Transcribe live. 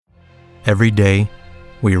Every day,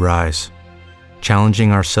 we rise,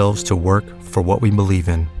 challenging ourselves to work for what we believe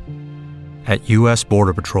in. At U.S.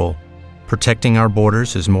 Border Patrol, protecting our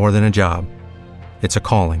borders is more than a job. It's a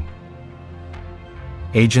calling.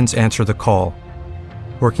 Agents answer the call,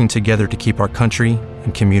 working together to keep our country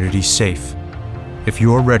and communities safe. If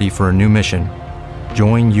you're ready for a new mission,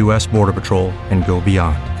 join U.S. Border Patrol and go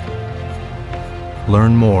beyond.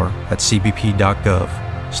 Learn more at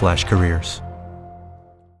cbp.gov/careers.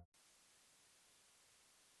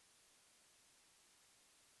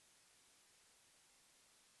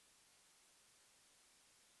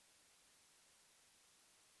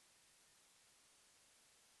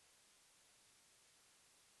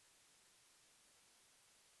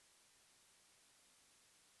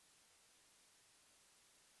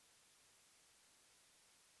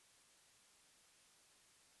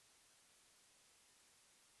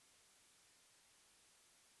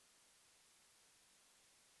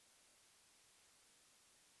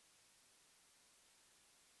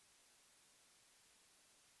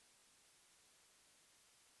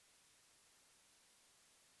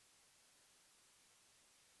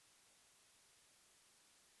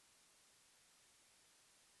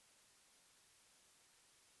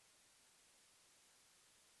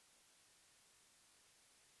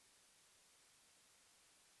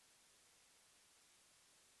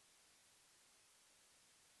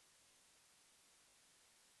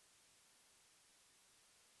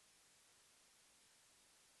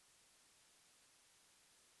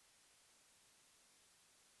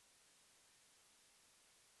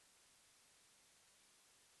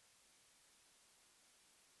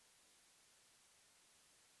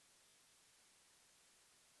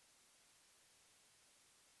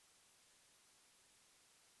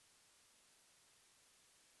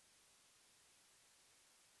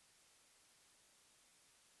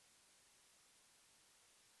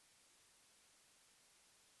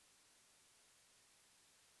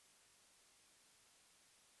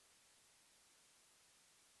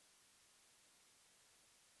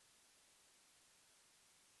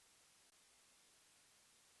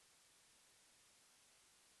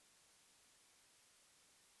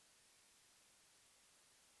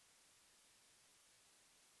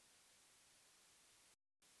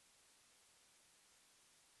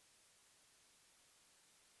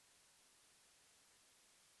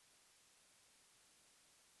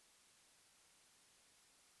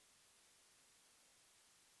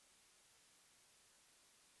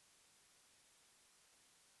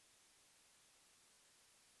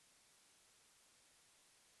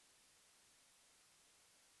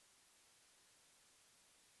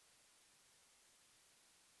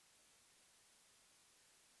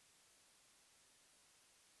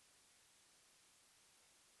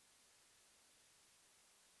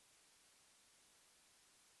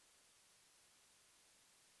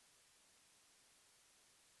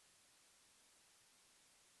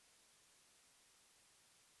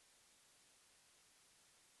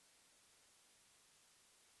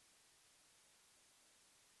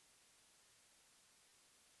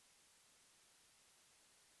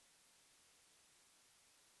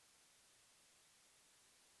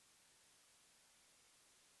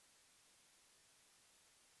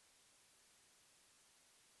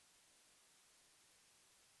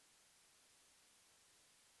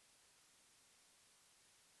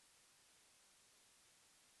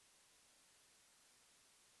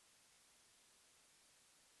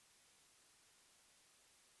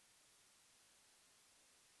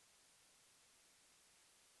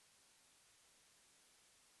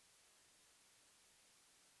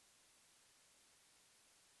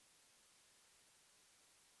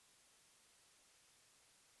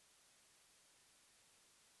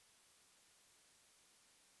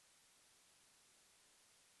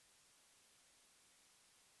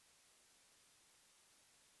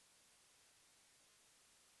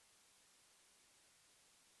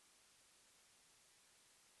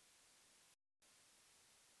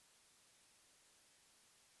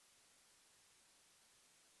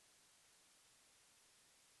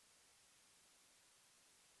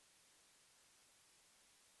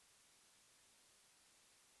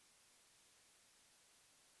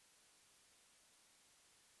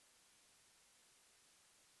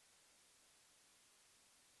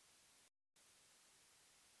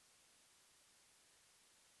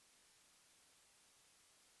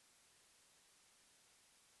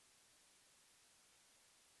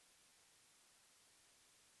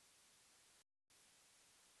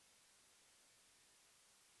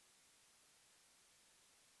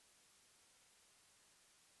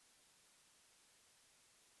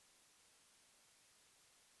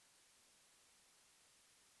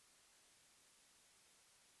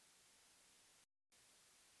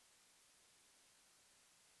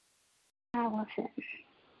 Allison.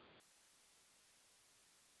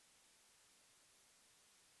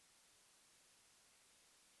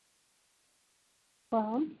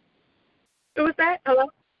 Hello? Who was that? Hello?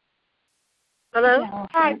 Hello?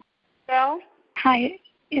 Hi, Bill. Hi,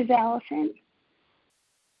 is Allison?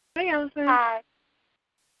 Hey, Allison. Hi.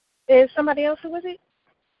 Is somebody else? Who was it?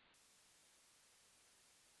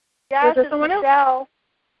 Yes, Was it someone else? Michelle.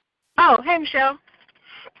 Oh, hey, Michelle.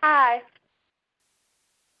 Hi.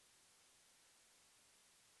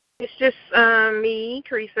 It's just me,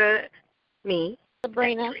 Teresa, me,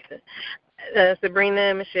 Sabrina.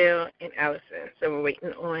 Sabrina, Michelle, and Allison. So we're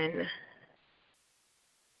waiting on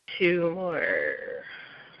 2 more.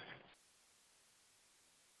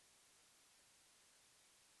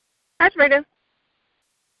 Hi, Sabrina.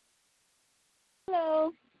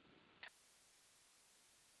 Hello.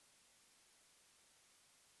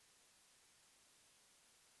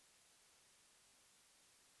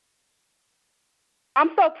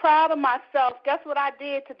 I'm so proud of myself. Guess what I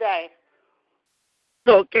did today?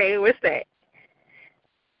 Okay, what's that?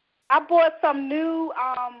 I bought some new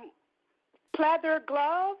pleather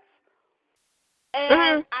gloves,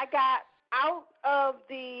 and I got out of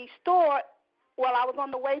the store while I was on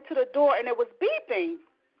the way to the door, and it was beeping.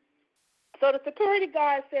 So the security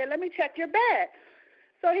guard said, "Let me check your bag."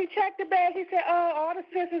 So he checked the bag. He said, "Oh, all the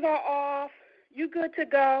sensors are off. You good to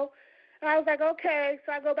go." And I was like, "Okay."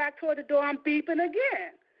 So I go back toward the door. I'm beeping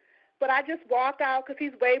again. But I just walk out because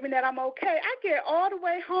he's waving that I'm okay. I get all the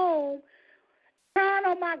way home, trying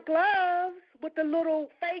on my gloves with the little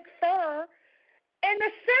fake fur, and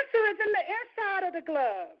the sensor is in the inside of the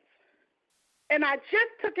gloves. And I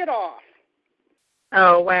just took it off.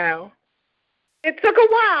 Oh, wow. It took a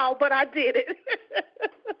while, but I did it.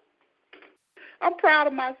 I'm proud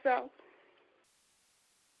of myself.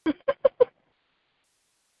 Because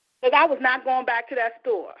I was not going back to that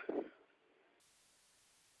store.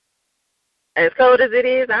 As cold as it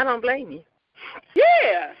is, I don't blame you.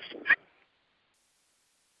 Yeah.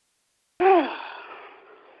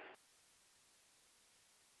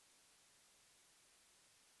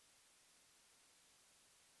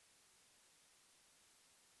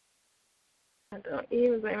 I don't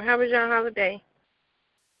even blame you. How was your holiday?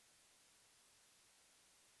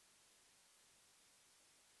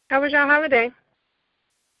 How was your holiday?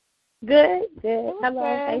 Good, good. Okay.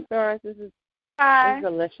 Hello, hey, Doris. This is Hi.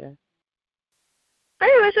 Alicia.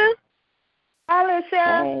 Hey, Alicia. Hi,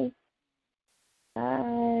 Alicia. Hey.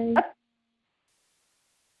 Hi.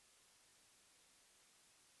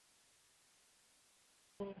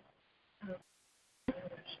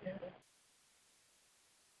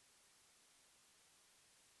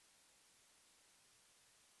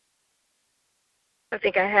 I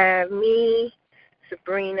think I have me,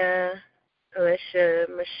 Sabrina, Alicia,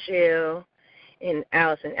 Michelle, and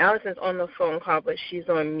Allison. Allison's on the phone call, but she's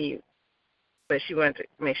on mute. But she wanted to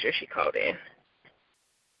make sure she called in.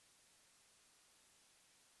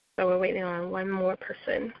 So we're waiting on one more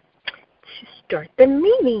person to start the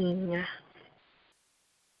meeting.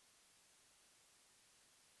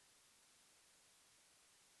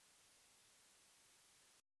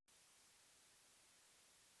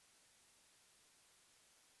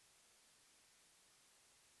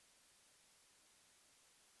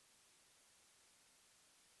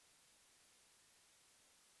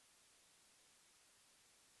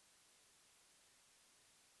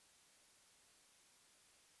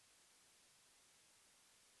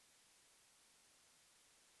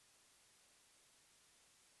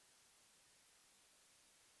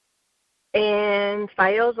 And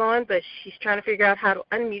Fayo's on, but she's trying to figure out how to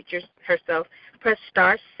unmute herself. Press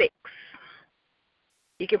 *6.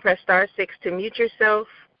 You can press *6 to mute yourself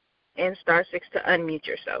and *6 to unmute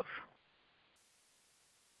yourself.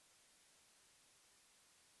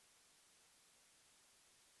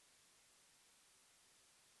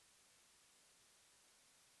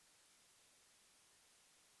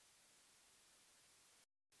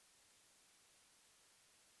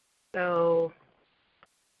 So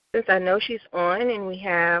since I know she's on and we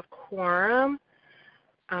have quorum,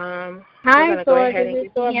 we're going to go ahead and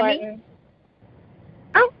get button.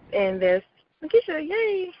 Oh, and there's Lakeisha.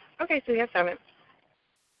 Yay. Okay, so we have 7.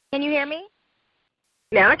 Can you hear me?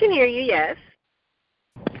 Now I can hear you, yes.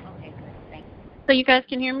 Okay, good. Thanks. So you guys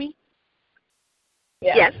can hear me?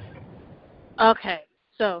 Yeah. Yes. Okay.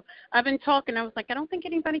 So I've been talking. I was like, I don't think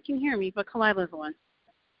anybody can hear me, but Kalila's on.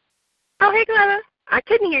 Oh, hey, Clara. I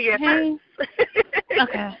couldn't hear you at Hey. first.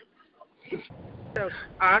 Okay. So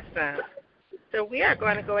awesome. So we are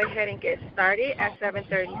going to go ahead and get started at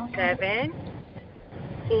 7:37.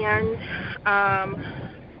 And I'm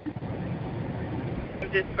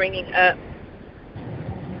just bringing up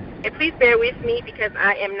And please bear with me because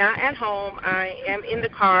I am not at home. I am in the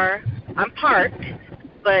car. I'm parked,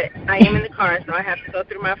 but I am in the car, so I have to go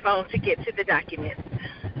through my phone to get to the document.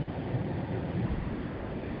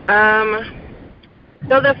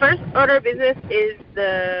 So the first order of business is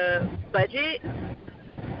the budget.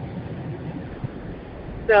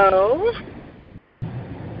 So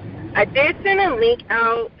I did send a link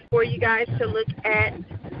out for you guys to look at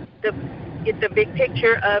get the big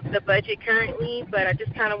picture of the budget currently, but I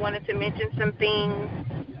just kind of wanted to mention some things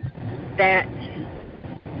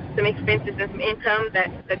some expenses and some income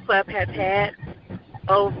that the club has had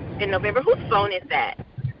in November. Whose phone is that?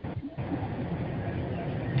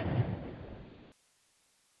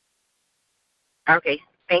 Okay,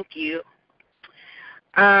 thank you.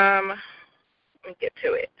 Let me get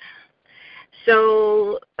to it.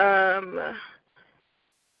 So,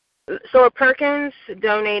 Sora Perkins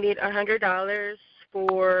donated $100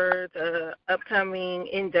 for the upcoming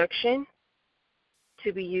induction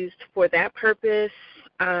to be used for that purpose.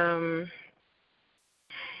 The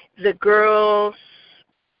girls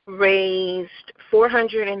raised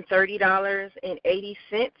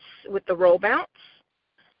 $430.80 with the roll bounce,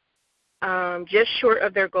 just short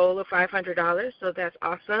of their goal of $500, so that's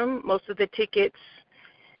awesome. Most of the tickets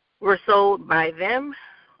were sold by them.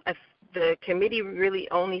 The committee really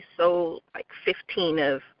only sold like 15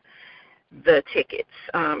 of the tickets.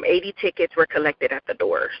 80 tickets were collected at the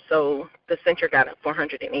door, so the center got up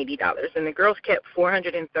 $480, and the girls kept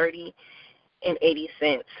 $430.80,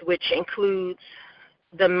 which includes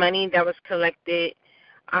the money that was collected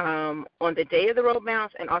on the day of the roll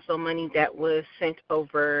bounce, and also money that was sent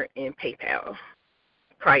over in PayPal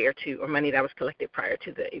money that was collected prior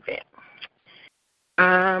to the event.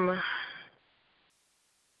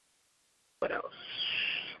 What else?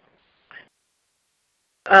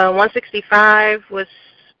 $165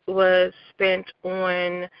 was spent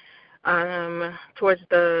on towards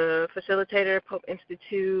the facilitator, Pope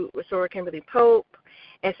Institute, Restorer Kimberly Pope,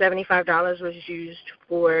 and $75 was used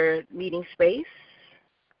for meeting space.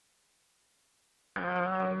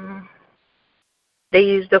 They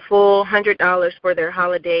used the full $100 for their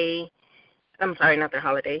holiday. I'm sorry, not their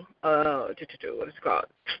holiday. What is it called?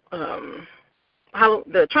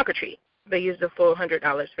 The trunk or treat. They used the full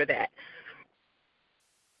 $100 for that.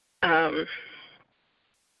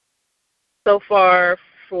 So far,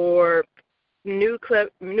 for new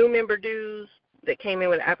member dues that came in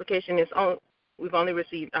with the application, we've only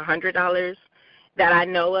received $100 that I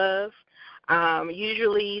know of.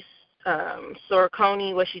 Usually, Sora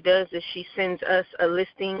Coney, what she does is she sends us a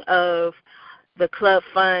listing of the club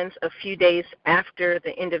funds a few days after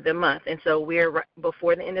the end of the month. And so we're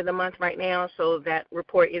before the end of the month right now, so that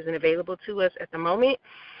report isn't available to us at the moment.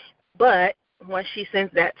 But once she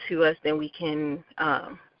sends that to us, then we can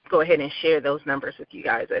go ahead and share those numbers with you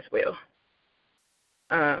guys as well.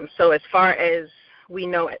 So as far as we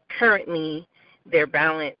know currently, their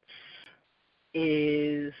balance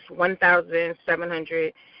is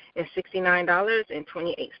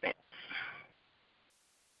 $1,769.28.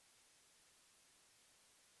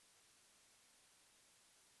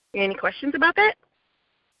 Any questions about that?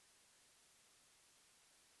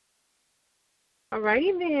 All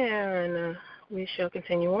righty then. We shall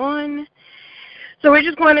continue on. So we're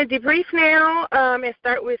just going to debrief now and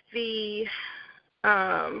start with the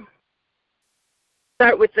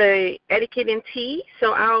etiquette and tea.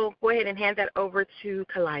 So I'll go ahead and hand that over to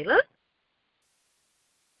Kalila.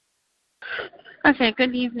 Okay,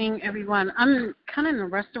 good evening, everyone. I'm kind of in a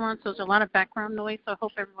restaurant, so there's a lot of background noise, so I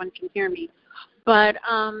hope everyone can hear me. But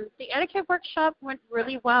the etiquette workshop went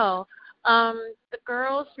really well. The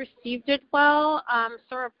girls received it well.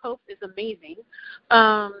 Sora Pope is amazing.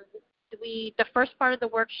 The first part of the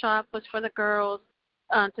workshop was for the girls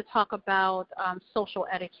to talk about social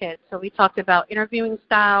etiquette. So we talked about interviewing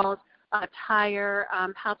styles, attire,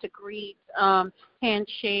 how to greet,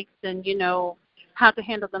 handshakes, and, how to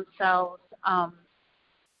handle themselves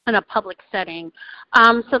in a public setting.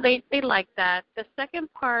 So they liked that. The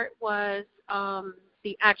second part was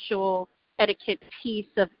the actual etiquette piece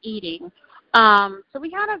of eating. So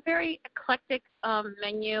we had a very eclectic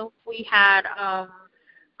menu. We had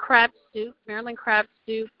crab soup, Maryland crab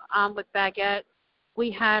soup with baguette.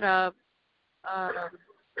 We had a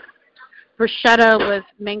bruschetta with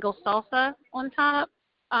mango salsa on top,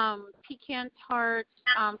 pecan tarts,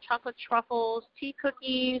 chocolate truffles, tea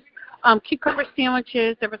cookies, cucumber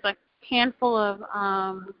sandwiches. There was a handful of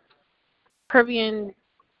Peruvian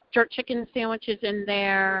jerk chicken sandwiches in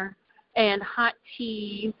there, and hot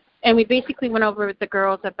tea. And we basically went over with the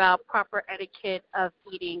girls about proper etiquette of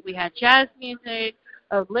eating. We had jazz music,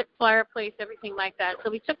 a lit fireplace, everything like that.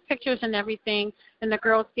 So we took pictures and everything, and the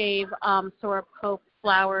girls gave Sora Pope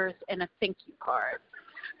flowers and a thank you card.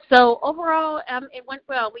 So overall, it went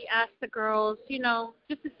well. We asked the girls,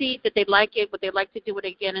 just to see that they like it, would they like to do it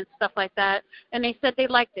again and stuff like that. And they said they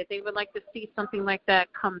liked it. They would like to see something like that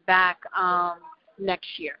come back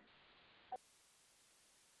next year.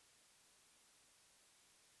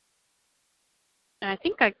 And I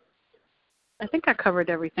think I covered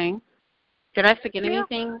everything. Did I forget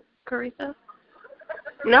anything, Carissa?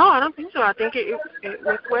 No, I don't think so. I think it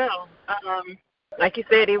went well. Like you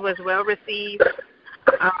said, it was well received.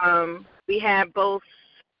 We have both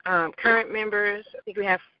current members. I think we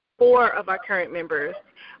have 4 of our current members.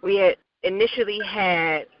 We had initially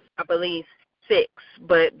had, I believe, 6,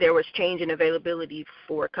 but there was change in availability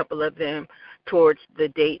for a couple of them towards the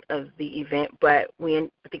date of the event. But I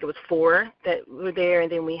think it was 4 that were there,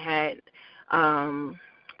 and then we had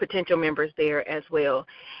potential members there as well.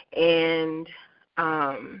 And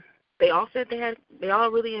they all said they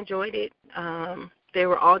all really enjoyed it. They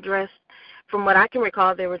were all dressed. From what I can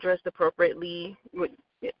recall, they were dressed appropriately.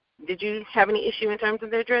 Did you have any issue in terms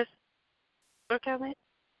of their dress, Archonette?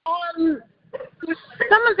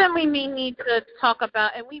 Some of them we may need to talk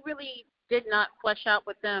about, and we really did not flesh out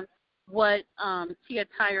with them what tea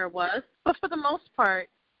attire was. But for the most part,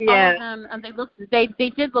 all of them, they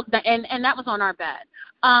did look, and that was on our bad.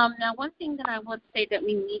 Now, one thing that I would say that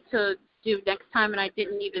we need to do next time, and I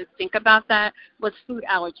didn't even think about that, was food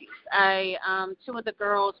allergies. 2 of the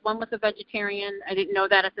girls, one was a vegetarian. I didn't know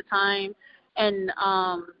that at the time, and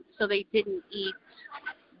so they didn't eat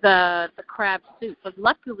the crab soup. But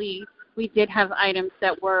luckily, we did have items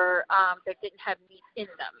that were that didn't have meat in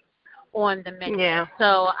them on the menu. Yeah.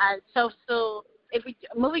 So if we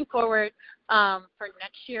moving forward for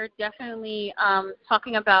next year, definitely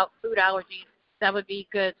talking about food allergies. That would be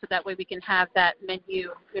good, so that way we can have that menu,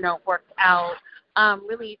 worked out.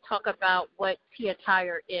 Really talk about what tea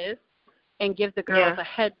attire is, and give the girls a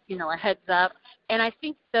heads up. And I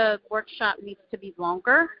think the workshop needs to be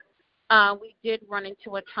longer. We did run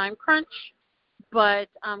into a time crunch, but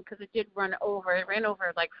because it did run over. It ran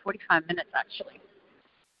over like 45 minutes actually.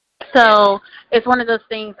 So it's one of those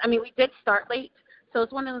things. I mean, we did start late, so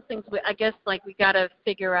it's one of those things. I guess we got to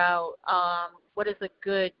figure out. What is a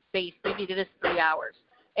good base? Maybe it is 3 hours.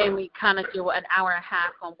 And we kind of do an hour and a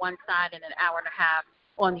half on one side and an hour and a half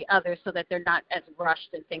on the other, so that they're not as rushed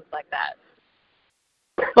and things like that.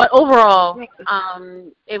 But overall,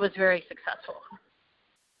 it was very successful.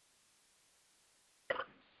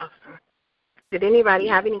 Awesome. Did anybody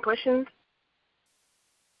have any questions?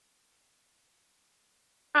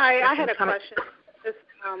 Hi, I had a question.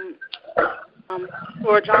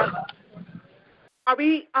 For John. Are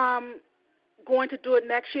we going to do it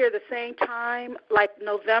next year the same time, like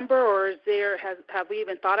November, or have we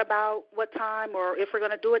even thought about what time, or if we're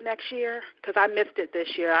going to do it next year? Because I missed it this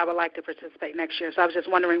year. I would like to participate next year, so I was just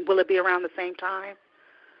wondering, will it be around the same time?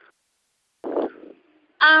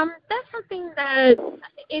 That's something that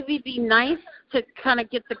it would be nice to kind of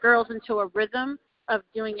get the girls into a rhythm of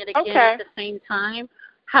doing it again at the same time.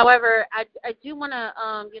 However, I do want to,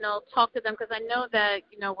 talk to them, because I know that,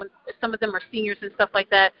 when some of them are seniors and stuff like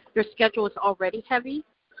that, their schedule is already heavy.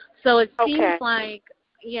 So it seems like,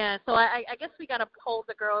 so I guess we got to poll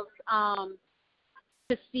the girls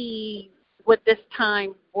to see would this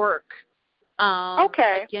time work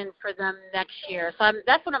again for them next year. So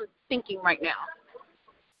that's what I'm thinking right now.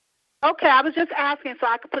 Okay, I was just asking so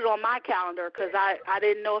I could put it on my calendar, because I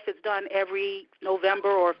didn't know if it's done every November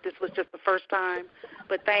or if this was just the first time.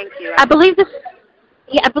 But thank you. I believe this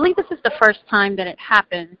is the first time that it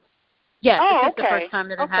happened. Yes, this is the first time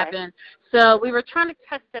that it happened. So we were trying to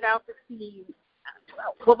test it out to see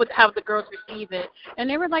how the girls receive it, and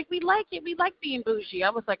they were like, "We like it. We like being bougie." I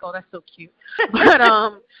was like, "Oh, that's so cute," but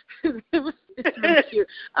it's really cute.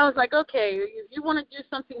 I was like, "Okay, if you want to do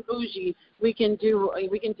something bougie, we can do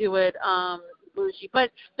it bougie."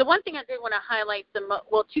 But the one thing I did want to highlight,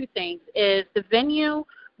 2 things, is the venue,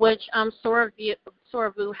 which Sora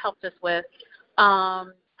Vu helped us with,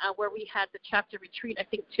 where we had the chapter retreat. I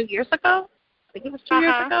think 2 years ago. I think it was 2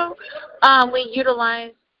 years ago. We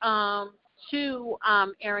utilized 2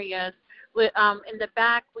 areas. In the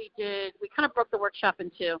back, we kind of broke the workshop in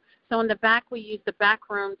 2. So in the back, we used the back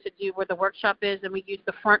room to do where the workshop is, and we used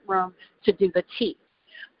the front room to do the tea.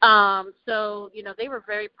 So, they were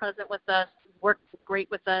very present with us, worked great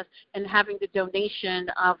with us, and having the donation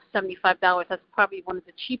of $75, that's probably one of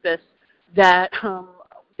the cheapest that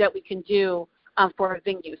we can do for a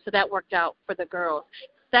venue. So that worked out for the girls.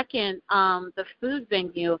 Second, the food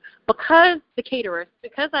venue, because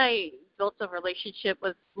I built a relationship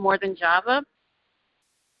with More Than Java,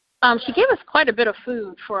 she gave us quite a bit of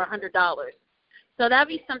food for $100. So that'd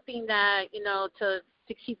be something that, to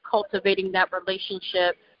keep cultivating that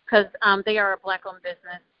relationship, because they are a Black-owned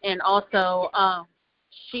business, and also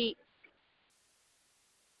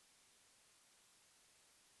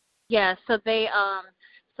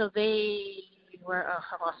so they were. I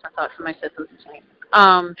lost my thoughts in my system.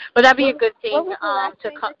 But that'd be a good thing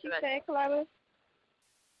to cultivate.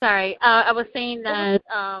 Sorry, I was saying that.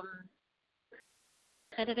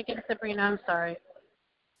 Say it again, Sabrina. I'm sorry.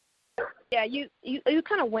 Yeah, you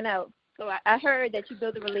kind of went out. So I heard that you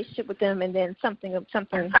build a relationship with them, and then something.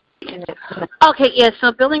 Okay, yeah.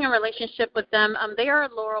 So building a relationship with them. They are a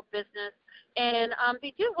Laurel business, and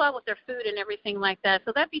they do well with their food and everything like that.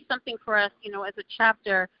 So that'd be something for us, as a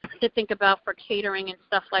chapter to think about for catering and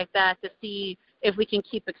stuff like that, to see if we can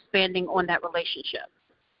keep expanding on that relationship.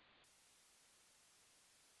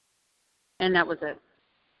 And that was it.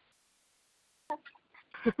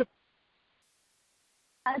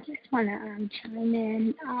 I just want to chime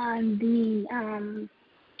in on the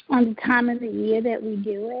time of the year that we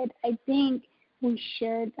do it. I think we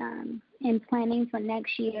should, in planning for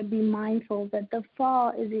next year, be mindful that the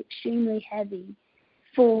fall is extremely heavy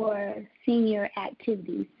for senior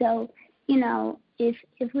activities. So, if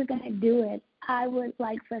we're going to do it, I would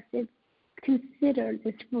like for us to consider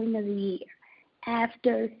the spring of the year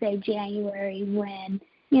after, say, January, when,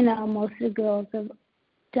 most of the girls have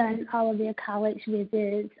done all of their college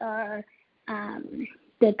visits or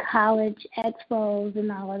the college expos and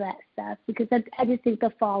all of that stuff, because I just think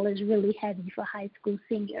the fall is really heavy for high school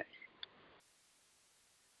seniors.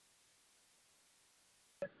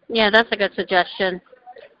 Yeah, that's a good suggestion,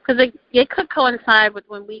 because it could coincide with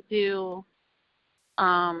when we do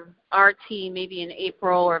our team, maybe in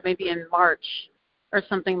April or maybe in March or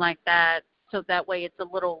something like that, so that way it's a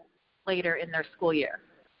little later in their school year.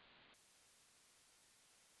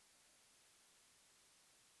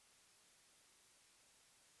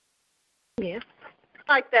 Yeah.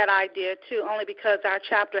 I like that idea, too, only because our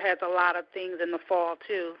chapter has a lot of things in the fall,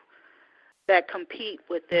 too, that compete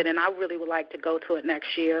with it, and I really would like to go to it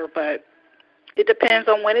next year, but it depends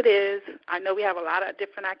on when it is. I know we have a lot of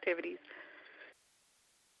different activities.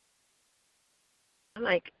 I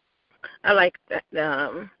like that,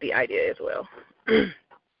 the idea as well. Push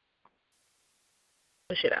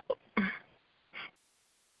it out.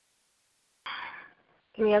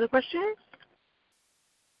 Any other questions?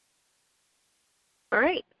 All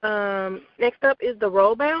right. Next up is the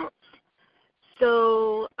roll bounce.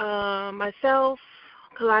 So myself,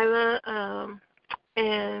 Kalila,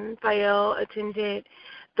 and Fael attended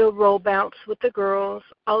the roll bounce with the girls.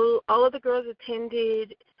 All of the girls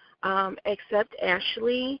attended except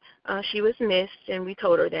Ashley. She was missed, and we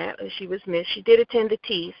told her that she was missed. She did attend the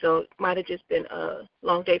tea, so it might have just been a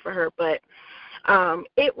long day for her, but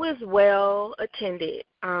it was well attended.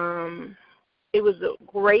 It was a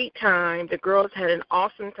great time. The girls had an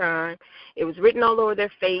awesome time. It was written all over their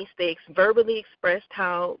face. They verbally expressed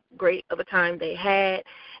how great of a time they had.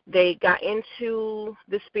 They got into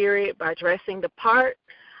the spirit by dressing the part.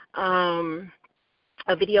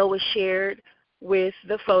 A video was shared with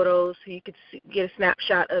the photos so you could get a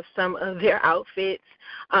snapshot of some of their outfits.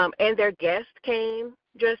 And their guests came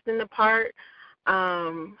dressed in the part.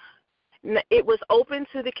 It was open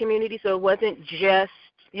to the community, so it wasn't just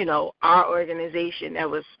our organization that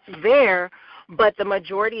was there, but the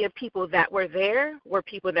majority of people that were there were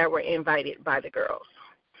people that were invited by the girls.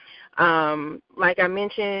 Like I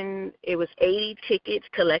mentioned, it was 80 tickets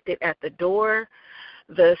collected at the door.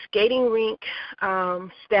 The skating rink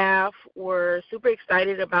staff were super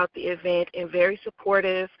excited about the event and very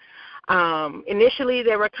supportive. Initially,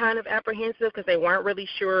 they were kind of apprehensive because they weren't really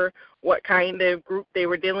sure what kind of group they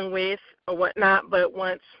were dealing with or whatnot, but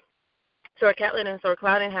once Sora Catlin and Sora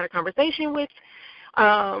Clouden had a conversation with,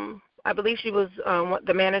 I believe she was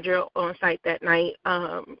the manager on site that night.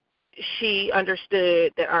 She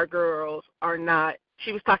understood that our girls are not,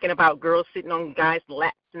 she was talking about girls sitting on guys'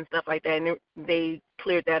 laps and stuff like that, and they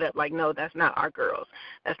cleared that up, like, no, that's not our girls.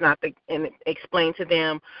 That's not and explained to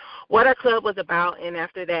them what our club was about, and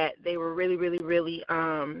after that, they were really, really, really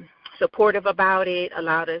supportive about it,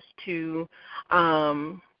 allowed us to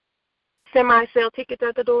semi-sell tickets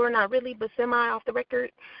at the door, not really, but semi off the record,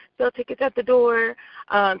 sell tickets at the door.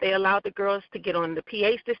 They allowed the girls to get on the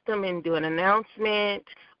PA system and do an announcement.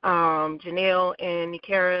 Janelle and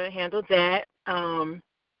Nikara handled that. And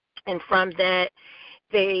from that,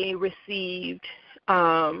 they received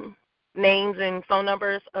names and phone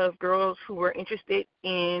numbers of girls who were interested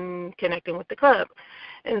in connecting with the club.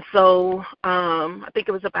 And so I think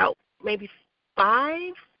it was about maybe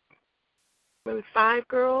five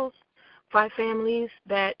girls families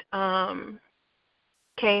that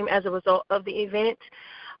came as a result of the event.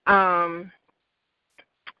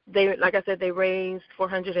 They, like I said, they raised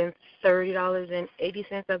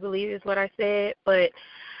 $430.80, I believe is what I said. But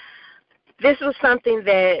this was something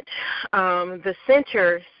that the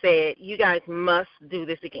center said, you guys must do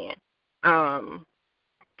this again.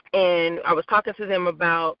 And I was talking to them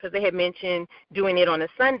about, because they had mentioned doing it on a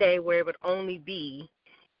Sunday where it would only be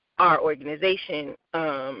our organization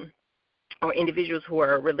or individuals who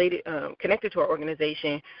are related, connected to our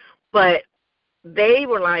organization. But they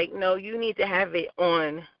were like, no, you need to have it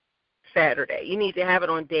on Saturday. You need to have it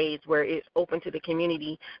on days where it's open to the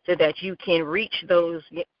community so that you can reach those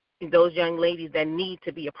young ladies that need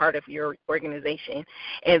to be a part of your organization.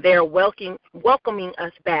 And they're welcoming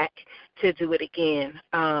us back to do it again.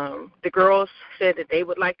 The girls said that they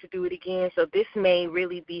would like to do it again, so this may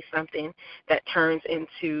really be something that turns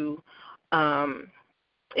into, a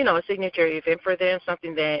signature event for them,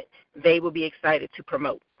 something that they will be excited to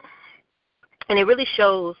promote. And it really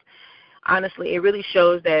shows, honestly,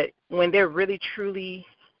 that when they're really, truly,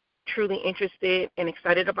 truly interested and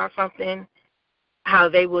excited about something, how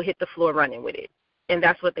they will hit the floor running with it. And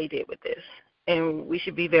that's what they did with this. And we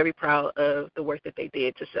should be very proud of the work that they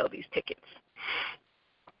did to sell these tickets.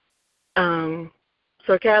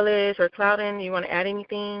 Sir Callis or Clouden, you want to add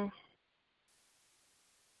anything?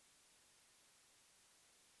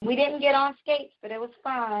 We didn't get on skates, but it was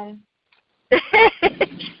fun.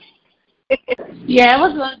 Yeah, it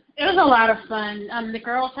was a lot of fun. The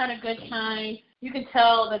girls had a good time. You could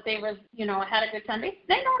tell that they had a good time. They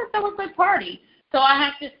noticed it was a good party. So I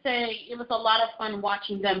have to say it was a lot of fun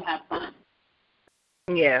watching them have fun.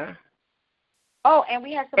 Yeah. Oh, and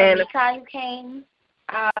we had some Mikai who came.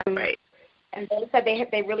 Right. And they said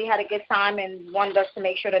they really had a good time and wanted us to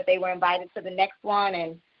make sure that they were invited to the next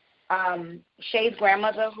one. And Shay's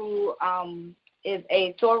grandmother, who is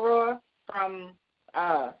a soror from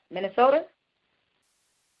Minnesota.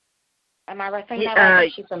 Am I right saying that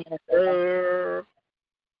right? She's from Minnesota.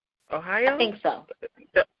 Ohio? I think so.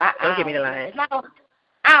 Don't give me the line.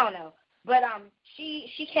 I don't know. But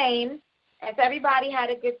she came, and so everybody had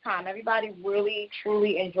a good time. Everybody really,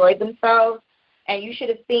 truly enjoyed themselves. And you should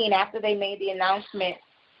have seen after they made the announcement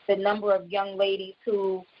the number of young ladies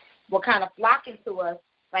who were kind of flocking to us,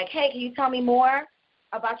 like, hey, can you tell me more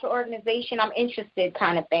about your organization? I'm interested,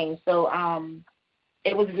 kind of thing. So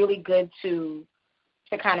it was really good to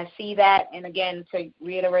kind of see that. And, again, to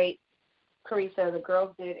reiterate, Carissa, the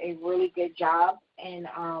girls did a really good job in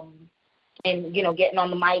getting on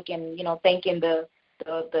the mic and, thanking the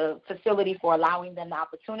facility for allowing them the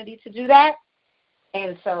opportunity to do that.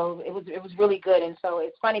 And so it was really good. And so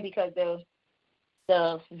it's funny because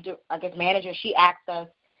the manager, she asked us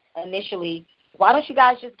initially, why don't you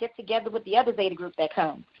guys just get together with the other Zeta group that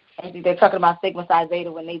come? And they're talking about Sigma Psi Zeta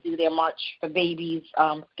when they do their March for Babies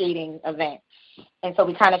skating event. And so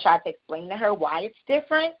we kind of tried to explain to her why it's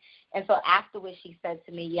different. And so afterwards she said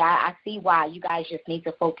to me, yeah, I see why. You guys just need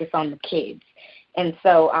to focus on the kids. And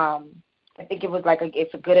so I think it was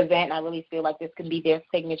it's a good event. I really feel like this can be their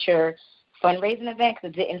signature fundraising event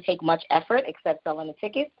because it didn't take much effort except selling the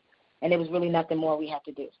tickets. And there was really nothing more we had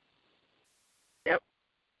to do. Yep.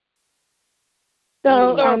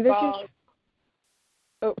 So this is...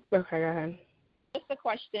 Oh, okay, go ahead. Just a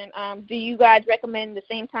question. Do you guys recommend the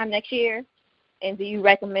same time next year? And do you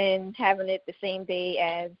recommend having it the same day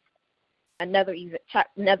as another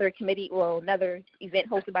committee or another event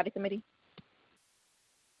hosted by the committee?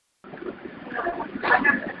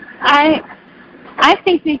 I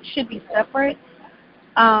think they should be separate.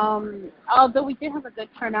 Although we did have a good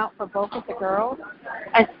turnout for both of the girls,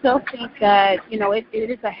 I still think that, it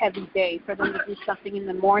is a heavy day for them to do something in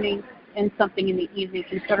the morning and something in the evening,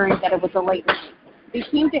 considering that it was a late night. They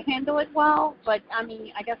seemed to handle it well, but, I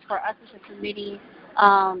guess for us as a committee,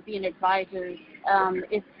 being advisors,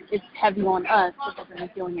 it's heavy on us because we're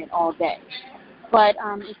doing it all day. But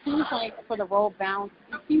it seems like for the roll bounce,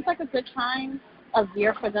 it seems like a good time of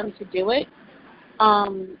year for them to do it.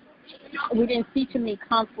 We didn't see too many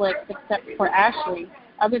conflicts except for Ashley.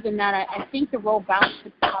 Other than that, I think the roll bounce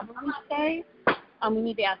should probably stay. We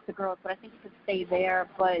need to ask the girls, but I think it could stay there.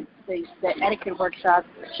 But the etiquette workshop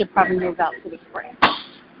should probably move out to the spring.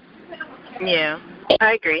 Yeah,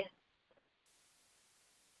 I agree.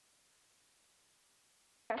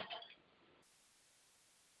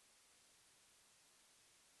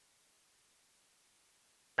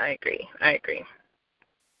 I agree.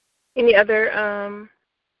 Any other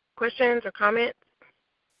questions or comments?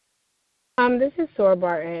 This is Sora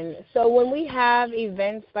Barton. So when we have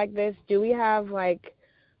events like this, do we have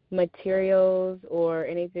materials or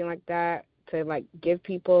anything like that to like give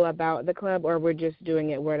people about the club, or we're just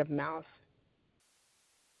doing it word of mouth?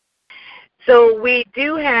 So we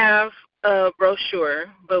do have a brochure,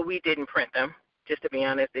 but we didn't print them. Just to be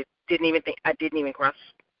honest, I didn't even cross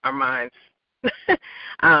our minds.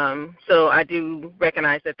 So I do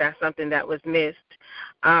recognize that that's something that was missed.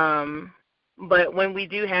 But when we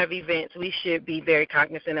do have events, we should be very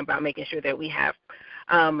cognizant about making sure that we have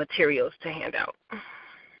materials to hand out.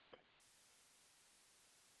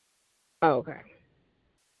 Oh, okay.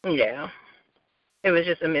 Yeah. It was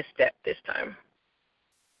just a misstep this time.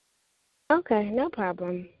 Okay, no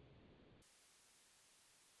problem.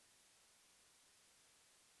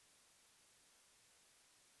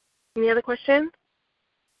 Any other questions?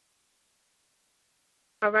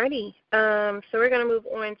 Alrighty. So we're going to move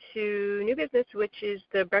on to new business, which is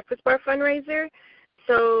the breakfast bar fundraiser.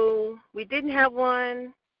 So we didn't have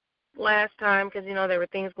one last time because, you know, there were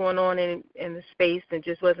things going on in the space and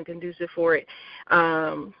just wasn't conducive for it.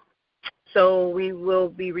 So we will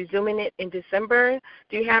be resuming it in December.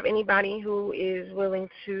 Do you have anybody who is willing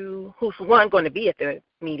to, who's one, going to be at the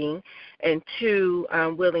meeting, and two,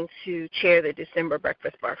 willing to chair the December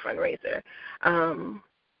breakfast bar fundraiser?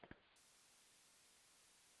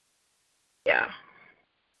 Yeah.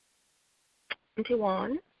 Auntie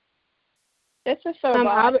Juan? This is so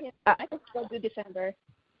I can still do December.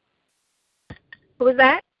 Who was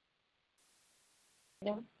that?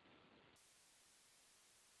 No.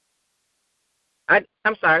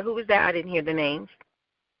 I'm sorry, who was that? I didn't hear the names.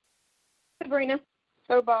 Sabrina,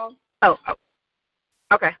 Snowball. Oh,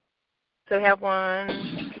 okay. So we have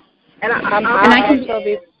one. And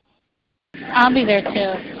I'll be there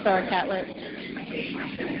too, Star Catlet.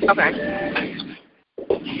 Okay.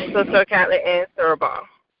 So Star Catlet and Snowball.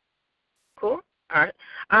 Cool. All right.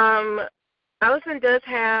 Allison does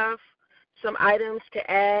have some items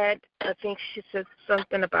to add. I think she said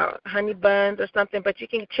something about honey buns or something, but you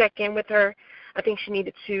can check in with her. I think she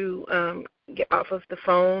needed to get off of the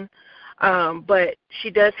phone. But she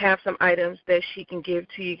does have some items that she can give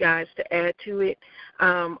to you guys to add to it.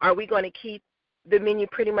 Are we going to keep the menu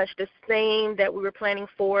pretty much the same that we were planning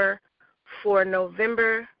for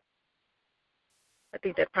November? I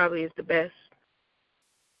think that probably is the best.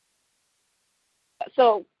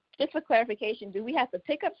 So just for clarification, do we have to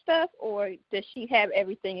pick up stuff, or does she have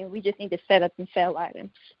everything and we just need to set up and sell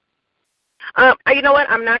items? You know what?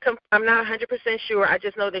 I'm not 100% sure. I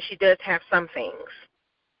just know that she does have some things.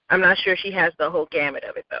 I'm not sure she has the whole gamut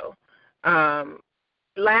of it, though.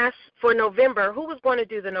 For November, who was going to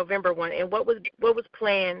do the November one, and what was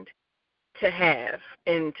planned to have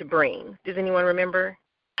and to bring? Does anyone remember?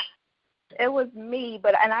 It was me,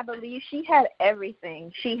 and I believe she had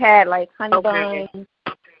everything. She had like honey buns.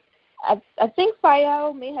 I think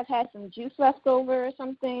Fayo may have had some juice left over or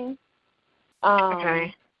something.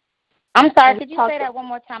 Okay. I'm sorry, could you say that one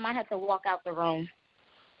more time? I had to walk out the room.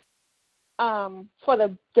 For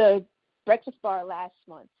the breakfast bar last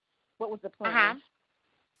month, what was the plan? Uh-huh.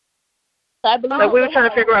 So I believe we were trying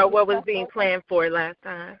to figure out what was being planned for last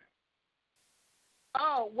time.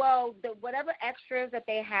 Oh, well, whatever extras that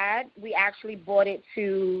they had, we actually brought it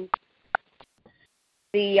to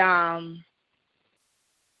the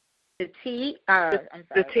tea. I'm sorry.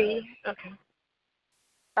 The tea? Okay.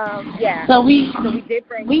 Yeah. So we did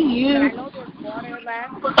bring. We used. But I know there's water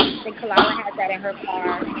left. I think Kalala had that in her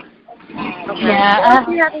car. Yeah. What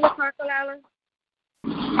do you have in your car, Kalala?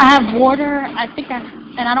 I have water. I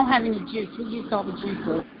don't have any juice. We used all the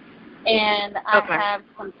juices, and I have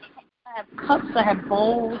cups. I have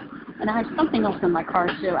bowls, and I have something else in my car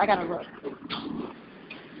too. I gotta look.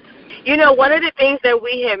 You know, one of the things that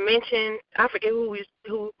we had mentioned, I forget who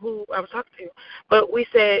I was talking to, but we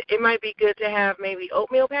said it might be good to have maybe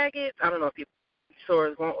oatmeal packets. I don't know if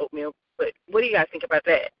stores want oatmeal, but what do you guys think about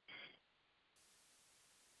that?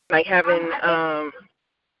 Like having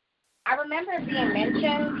I remember it being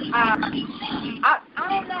mentioned. I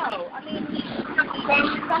don't know. I mean,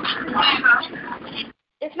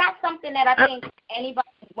 it's not something that I think anybody,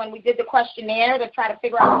 when we did the questionnaire to try to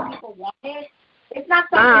figure out what people wanted, it's not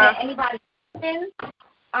something that anybody mentioned. Okay.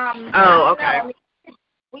 I mean,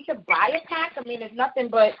 we could buy a pack. I mean, it's nothing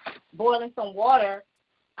but boiling some water,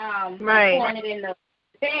 right, pouring it in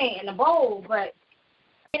the bowl. But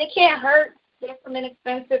I mean, it can't hurt. Get some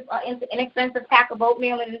inexpensive pack of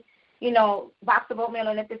oatmeal and, box of oatmeal,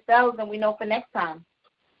 and if it sells, then we know for next time.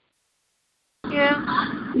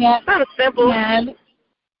 Yeah. Sounds simple.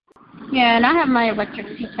 Yeah, and I have my electric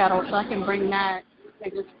tea kettle, so I can bring that. They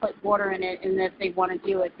just put water in it, and if they want to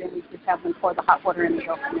do it, then we just have them pour the hot water in and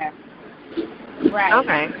go from there. Right.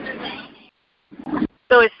 Okay.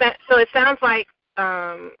 So it sounds like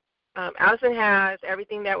Allison has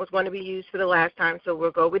everything that was going to be used for the last time, so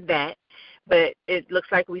we'll go with that. But it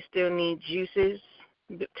looks like we still need juices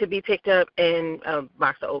to be picked up and a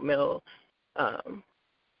box of oatmeal,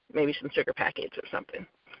 maybe some sugar packets or something.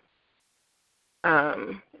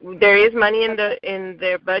 There is money in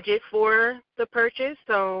their budget for the purchase,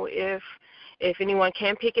 so if anyone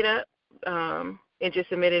can pick it up and just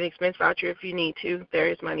submit an expense voucher if you need to, there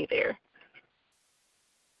is money there.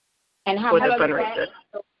 And how much is that,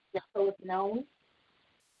 just so it's known?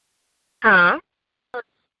 Huh?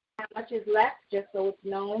 How much is left, just so it's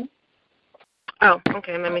known? Oh,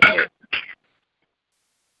 okay, let me check.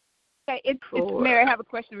 Okay, it's Mary. I have a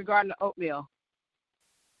question regarding the oatmeal.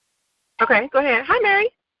 Okay, go ahead. Hi, Mary.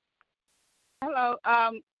 Hello.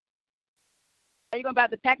 Are you going to buy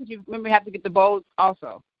the package? You remember you have to get the bowls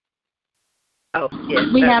also. Oh, yes.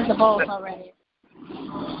 We have the bowls already.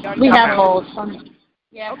 We have bowls from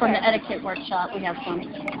from the etiquette workshop. We have some.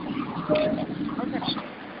 Okay.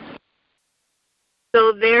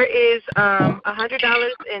 So there is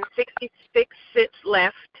 $100.66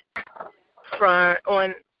 left for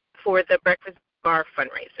the breakfast bar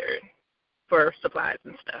fundraiser for supplies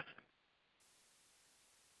and stuff.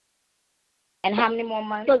 And how many more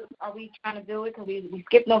months are we trying to do it? Because we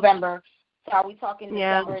skipped November. So are we talking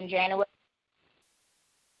December and January?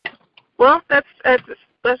 Well, that's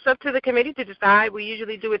up to the committee to decide. We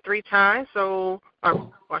usually do it 3 times, or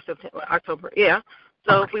September, October. Yeah.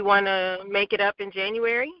 So if we want to make it up in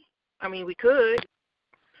January, I mean, we could.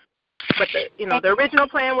 But the original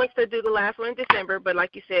plan was to do the last one in December. But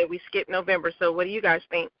like you said, we skipped November. So what do you guys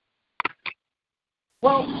think?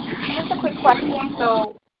 Well, just a quick question.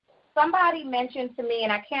 So somebody mentioned to me,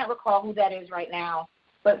 and I can't recall who that is right now,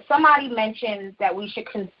 but somebody mentioned that we should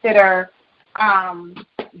consider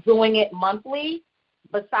doing it monthly,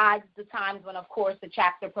 besides the times when, of course, the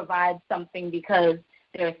chapter provides something because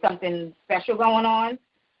there's something special going on.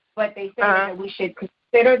 But they said that we should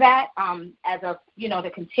consider that as to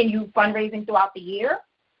continue fundraising throughout the year.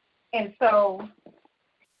 And so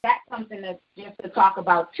that's something that's just to talk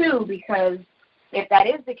about, too, because if that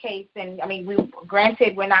is the case, then, I mean,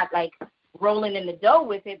 granted, we're not, like, rolling in the dough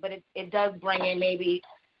with it, but it does bring in maybe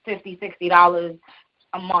 $50, $60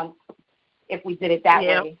 a month if we did it that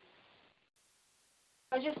way.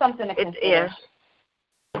 It's just something to consider. Yeah.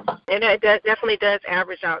 And it definitely does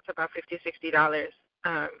average out to about $50, $60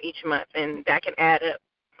 each month, and that can add up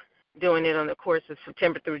doing it on the course of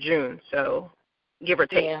September through June, so give or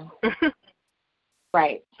take. Yeah.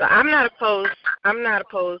 Right. So I'm not opposed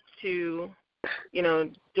to,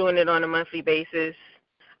 doing it on a monthly basis.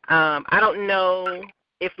 I don't know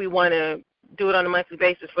if we want to do it on a monthly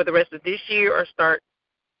basis for the rest of this year or start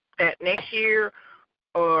that next year,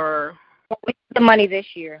 or we need the money this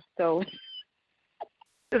year. So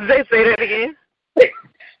say that again.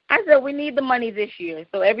 I said we need the money this year,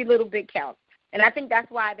 so every little bit counts. And I think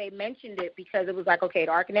that's why they mentioned it, because it was like, okay,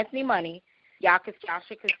 the Archonette need money. Y'all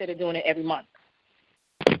should consider doing it every month.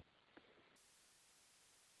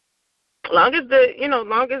 Long as the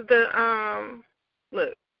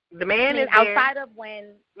look, demand is there. Outside of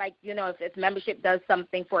when, like, if membership does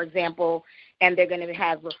something, for example, and they're going to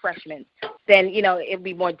have refreshments, then, it'd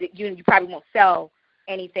be more, you probably won't sell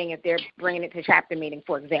anything if they're bringing it to chapter meeting,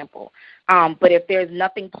 for example. But if there's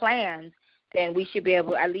nothing planned, then we should be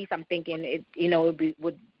able, at least I'm thinking it,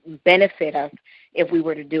 would benefit us if we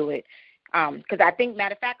were to do it. Because I think,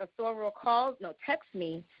 matter of fact, a soror texted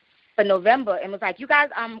me for November and was like, you guys,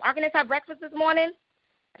 Archonette have breakfast this morning?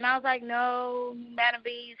 And I was like, no, Madam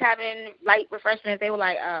B's having light refreshments. They were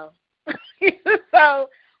like, oh. So,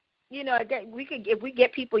 again, if we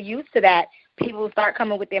get people used to that, people will start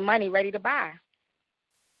coming with their money ready to buy.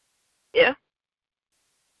 Yeah.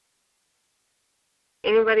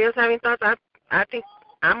 Anybody else have any thoughts? I think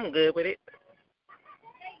I'm good with it.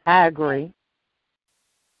 I agree.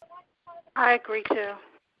 I agree, too.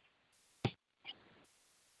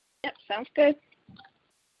 Yep, sounds good.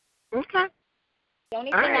 Okay. The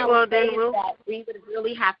only thing I would say is that we would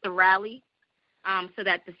really have to rally so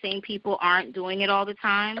that the same people aren't doing it all the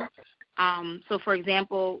time. So, for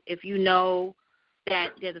example, if you know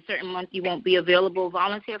that there's a certain month you won't be available,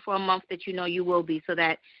 volunteer for a month that you will be, so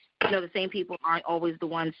that the same people aren't always the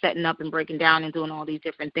ones setting up and breaking down and doing all these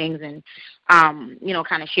different things, and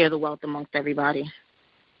kind of share the wealth amongst everybody.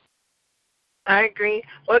 I agree.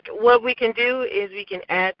 What we can do is we can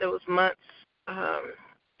add those months,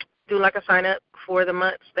 do like a sign up for the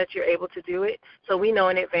months that you're able to do it, so we know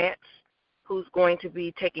in advance who's going to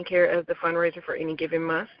be taking care of the fundraiser for any given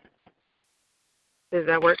month. Does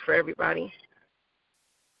that work for everybody?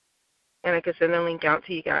 And I can send the link out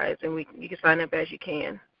to you guys, and you can sign up as you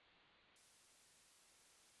can.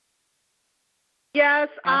 Yes,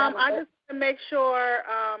 I just want to make sure,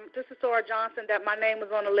 this is Sora Johnson, that my name was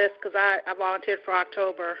on the list because I volunteered for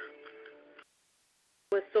October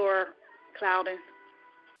with Sora Clouding.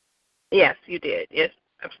 Yes, you did. Yes,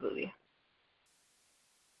 absolutely.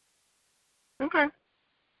 Okay.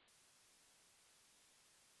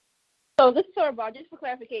 So this is sort of just for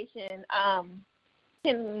clarification.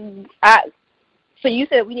 So you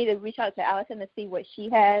said we need to reach out to Allison to see what she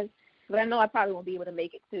has, but I know I probably won't be able to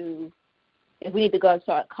make it to. If we need to go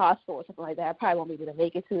to a Costco or something like that, I probably won't be able to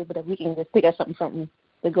make it to. But if we can just pick up something from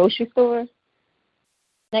the grocery store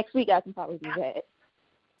next week, I can probably do that.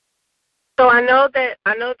 So I know that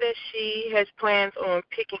she has plans on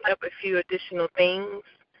picking up a few additional things.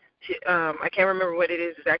 I can't remember what it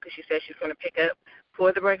is exactly she said she's going to pick up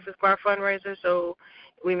for the Breakfast Bar fundraiser, so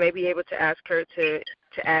we may be able to ask her to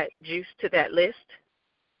add juice to that list.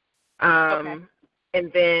 Okay.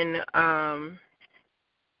 And then,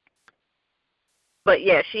 but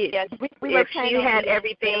yeah, she if she had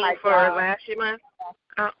everything for last month.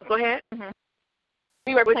 Go ahead. Mm-hmm.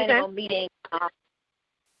 We were planning on meeting.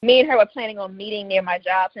 Me and her were planning on meeting near my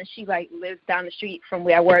job since she lives down the street from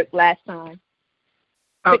where I worked last time.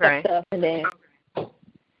 Pick up stuff and then.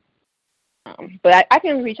 But I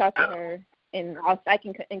can reach out to her and I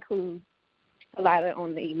can include a lot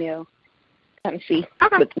on the email, kind of see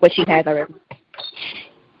what she has already.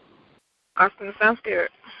 Awesome, sounds good.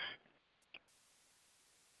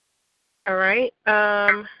 All right.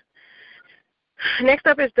 Next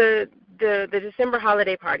up is the December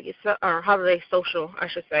holiday party, or holiday social, I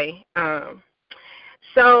should say.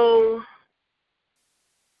 So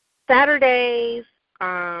Saturdays,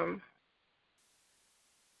 having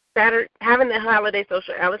the holiday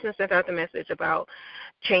social, Allison sent out the message about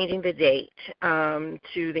changing the date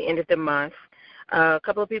to the end of the month. A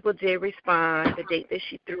couple of people did respond. The date that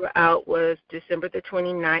she threw out was December the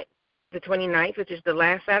 29th, which is the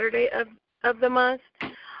last Saturday of the month.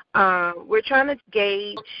 We're trying to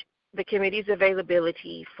gauge the committee's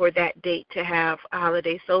availability for that date to have a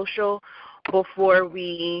holiday social before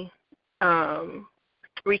we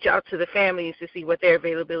reach out to the families to see what their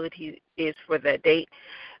availability is for that date.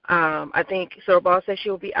 I think Sora Ball said she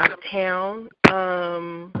will be out of town.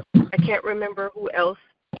 I can't remember who else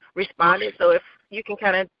responded, so if you can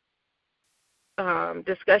kind of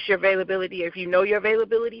discuss your availability, or if you know your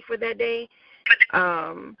availability for that day.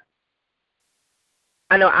 I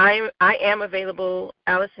know I am available.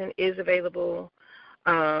 Allison is available.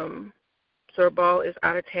 Sora Ball is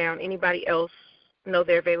out of town. Anybody else know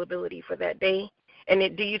their availability for that day? And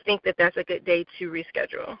do you think that that's a good day to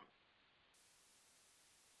reschedule?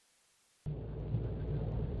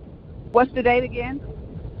 What's the date again?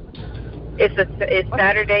 It's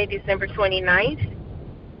Saturday, December 29th.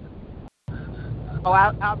 Oh,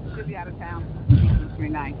 I'll still be out of town.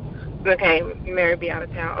 29th. Okay, Mary be out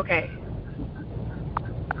of town. Okay.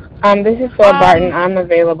 This is Sora Barton. I'm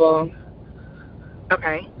available.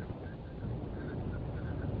 Okay.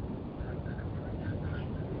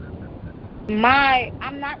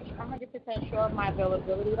 I'm not 100% sure of my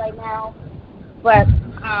availability right now, but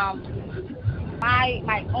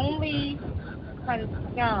my only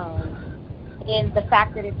concern is the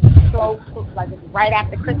fact that it's so it's right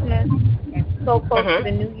after Christmas and so close to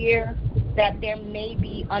the New Year that there may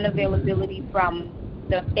be unavailability from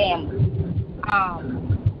the family.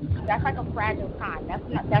 That's like a fragile time.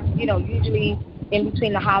 That's usually in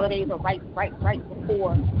between the holidays or right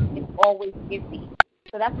before. It's always iffy.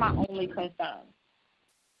 So that's my only concern.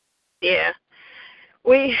 Yeah,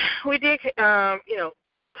 we did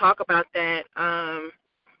talk about that.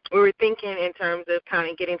 We were thinking in terms of kind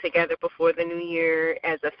of getting together before the New Year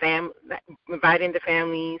as a family, inviting the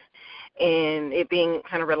families, and it being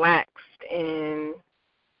kind of relaxed. And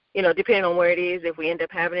depending on where it is, if we end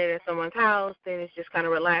up having it at someone's house, then it's just kind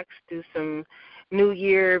of relaxed, do some New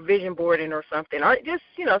Year vision boarding or something, or just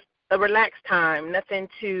a relaxed time. Nothing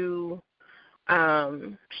too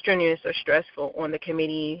strenuous or stressful on the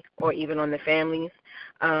committee or even on the families.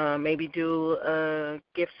 Maybe do a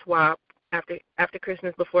gift swap after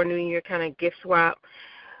Christmas, before New Year, kind of gift swap.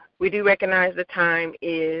 We do recognize the time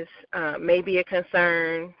is maybe a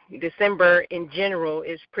concern. December in general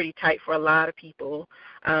is pretty tight for a lot of people.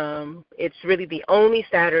 It's really the only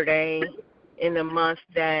Saturday in the month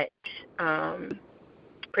that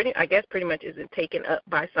pretty much isn't taken up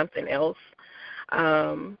by something else.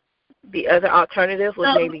 The other alternative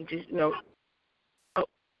was maybe just,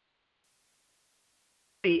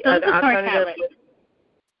 the other alternative.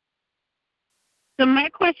 So my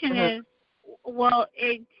question is, well,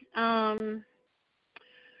 it's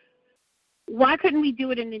why couldn't we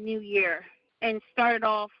do it in the new year and start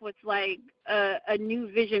off with a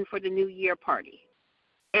new vision for the new year party?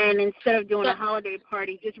 and instead of doing a holiday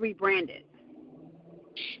party, just rebrand it.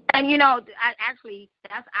 And I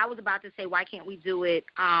was about to say, why can't we do it,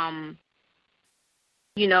 right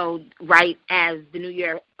as the New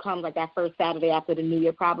Year comes, like that first Saturday after the New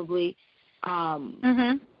Year, probably.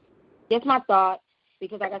 That's my thought,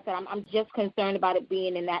 because like I said, I'm just concerned about it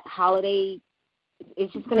being in that holiday.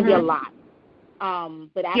 It's just going to be a lot.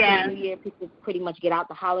 But after the New Year, people pretty much get out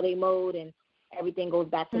the holiday mode and everything goes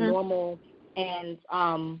back to normal. And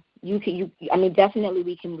definitely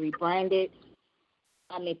we can rebrand it.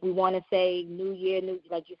 If we want to say New Year,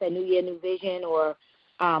 like you said, New Year, New Vision, or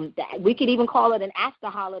we could even call it an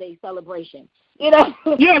after-holiday celebration. Yeah,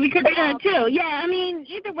 we could do that too. Yeah,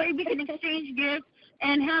 either way, we can exchange gifts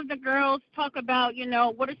and have the girls talk about,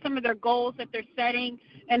 what are some of their goals that they're setting,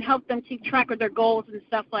 and help them keep track of their goals and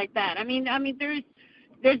stuff like that. I think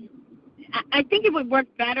it would work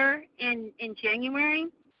better in January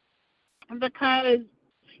because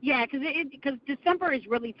December is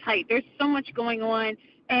really tight. There's so much going on,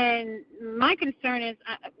 and my concern is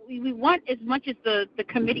we want as much as the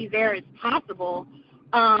committee there as possible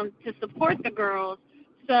to support the girls.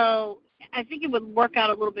 So I think it would work out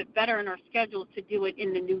a little bit better in our schedule to do it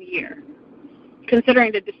in the new year,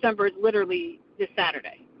 considering that December is literally this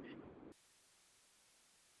Saturday.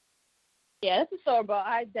 Yeah, that's a sore ball.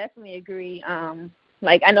 I definitely agree. I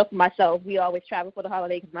know for myself, we always travel for the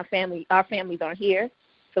holiday because our families aren't here,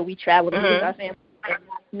 so we travel to visit our families. I'm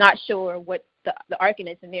not sure what the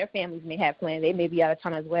Archonettes and their families may have planned. They may be out of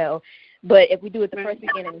town as well. But if we do it the first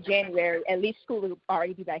weekend in January, at least school will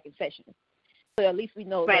already be back in session. So at least we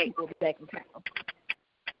know that people will be back in town.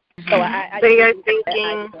 So are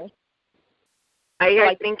you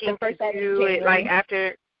guys thinking to do it like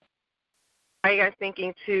after? Are you guys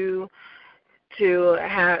thinking to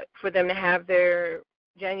have for them to have their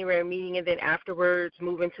January meeting and then afterwards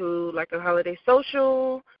move into like a holiday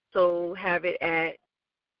social? So have it at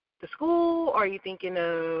the school, or are you thinking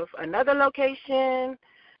of another location,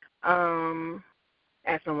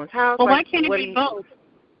 at someone's house? Well, why can't it be both?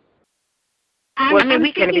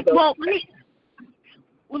 We can be both.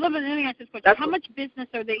 Let me ask this question. How much business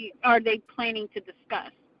are they planning to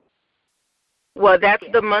discuss? Well, that's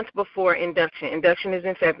the month before induction. Induction is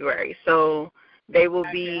in February, so they will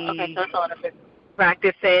be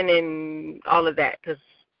practicing and all of that, because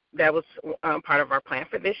that was part of our plan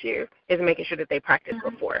for this year, is making sure that they practice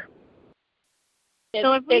before.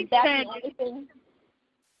 So if we said...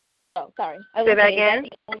 Oh, sorry. Say that again?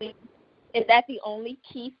 Is that the only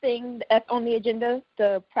key thing that's on the agenda,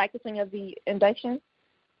 the practicing of the induction?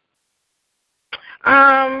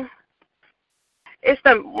 It's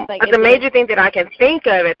the major thing that I can think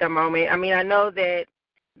of at the moment. I know that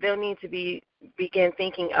they'll need to begin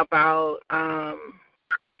thinking about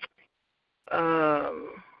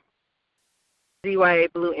ZYA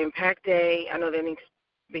Blue Impact Day. I know they need to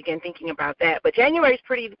begin thinking about that. But January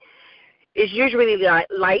is usually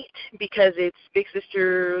light because it's Big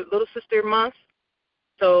Sister, Little Sister month.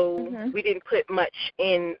 So we didn't put much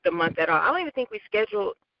in the month at all. I don't even think we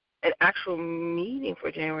scheduled an actual meeting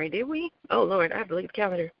for January, did we? Oh, Lord, I have to look at the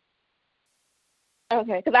calendar.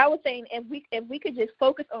 Okay, because I was saying if we could just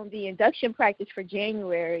focus on the induction practice for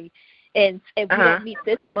January, and if we don't meet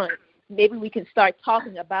this month, maybe we can start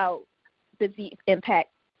talking about the impact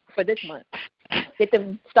for this month. Get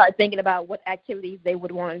them start thinking about what activities they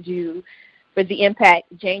would want to do for the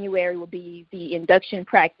impact. January will be the induction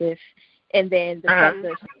practice, and then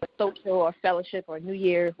the social or fellowship or New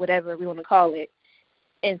Year, whatever we want to call it.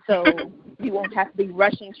 And so we won't have to be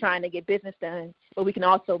rushing trying to get business done, but we can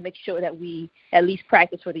also make sure that we at least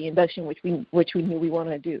practice for the induction, which we knew we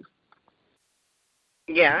wanted to do.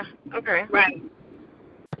 Yeah. Okay. Right.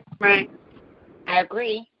 I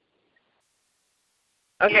agree.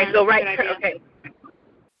 Okay. So Okay.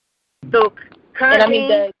 So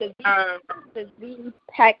currently, the Z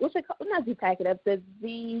pack. What's it called? Not Z pack it up. The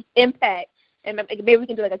Z impact, and maybe we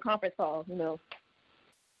can do like a conference call. And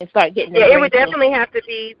start getting. Yeah, it would definitely have to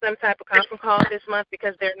be some type of conference call this month,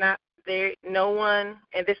 because no one,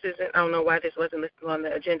 and this isn't, I don't know why this wasn't listed on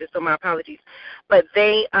the agenda, so my apologies, but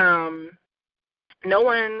no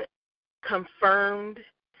one confirmed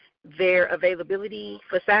their availability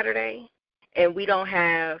for Saturday, and we don't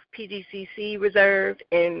have PGCC reserved,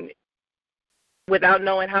 and without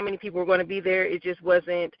knowing how many people were going to be there, it just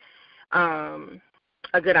wasn't a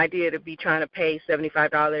good idea to be trying to pay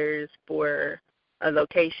 $75 for a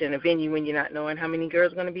location, a venue, when you're not knowing how many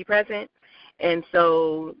girls are going to be present. And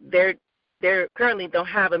so they're currently don't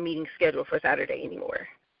have a meeting scheduled for Saturday anymore.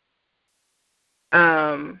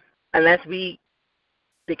 Unless the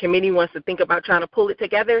committee wants to think about trying to pull it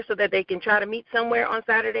together so that they can try to meet somewhere on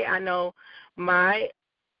Saturday. I know my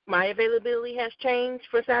my availability has changed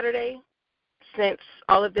for Saturday since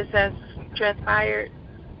all of this has transpired.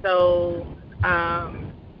 So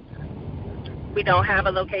we don't have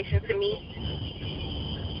a location to meet.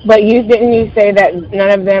 But didn't you say that none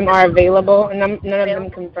of them are available? None of them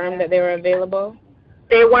confirmed that they were available?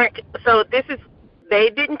 They weren't. So they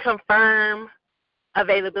didn't confirm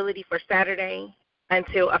availability for Saturday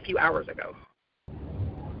until a few hours ago.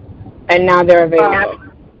 And now they're available.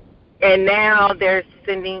 And now they're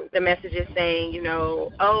sending the messages saying,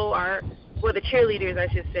 the cheerleaders, I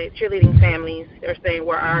should say, cheerleading families, they're saying,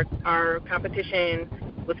 our competition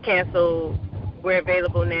was canceled. We're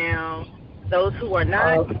available now. Those who are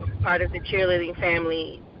not part of the cheerleading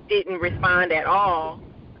family didn't respond at all.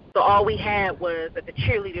 So all we had was that the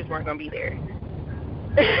cheerleaders weren't going to be there.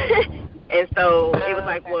 And so it was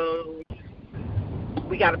like, well,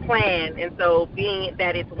 we got a plan. And so being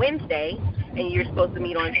that it's Wednesday and you're supposed to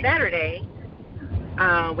meet on Saturday,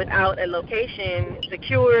 without a location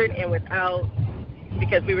secured and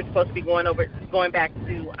because we were supposed to be going back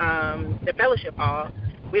to the fellowship hall,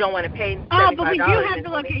 we don't want to pay $75. But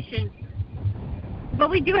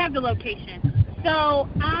we do have the location. So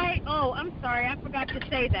I'm sorry, I forgot to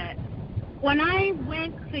say that. When I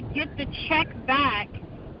went to get the check back,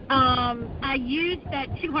 I used that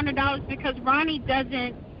 $200 because Ronnie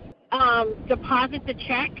doesn't deposit the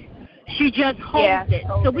check. She just holds it.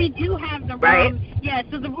 So we do have the room. Right. Yeah,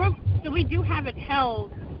 so we do have it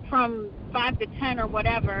held from 5 to 10 or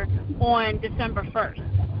whatever on December 1st.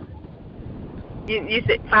 You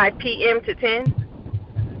said 5 p.m. to 10?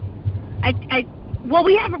 Well,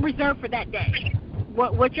 we have it reserved for that day.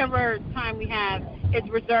 Whichever time we have is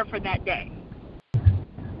reserved for that day.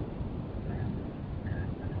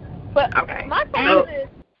 But my point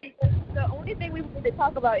is, the only thing we need to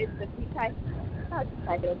talk about is the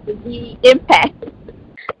impact.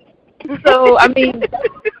 So, I mean,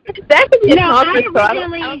 that could be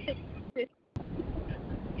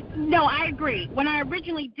No, I agree. When I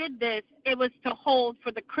originally did this, it was to hold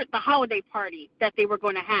for the holiday party that they were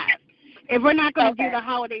going to have. If we're not going to do the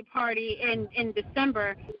holiday party in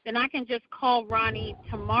December, then I can just call Ronnie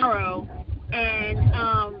tomorrow and,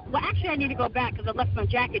 actually I need to go back because I left my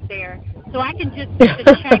jacket there. So I can just get the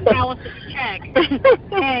check, Allison's check,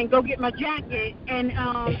 and go get my jacket and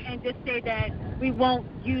just say that we won't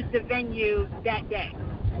use the venue that day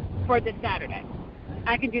for this Saturday.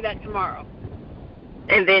 I can do that tomorrow.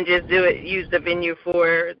 And then just use the venue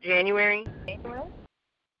for January?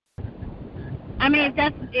 I mean,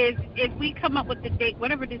 if we come up with the date,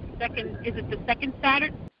 whatever the second, is it the second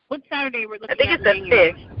Saturday? What Saturday we're looking at? I think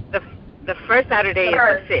it's the 5th. The first Saturday is the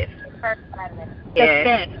 5th. First Saturday. Yeah. The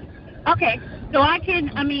 5th. Okay, so I can,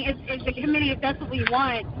 if the committee, if that's what we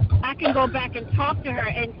want, I can go back and talk to her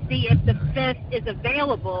and see if the 5th is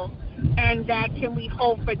available and that can we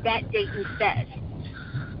hold for that date instead.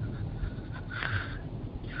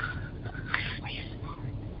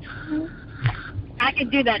 I can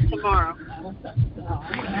do that tomorrow.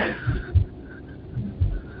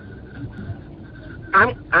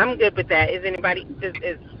 I'm good with that. Does anybody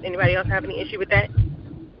else have any issue with that?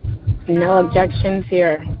 No objections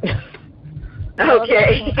here.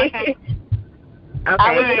 Okay. Okay,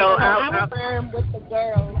 so I'll confirm with the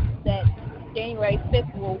girls that January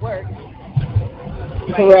 5th will work.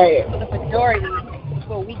 Right. For the majority,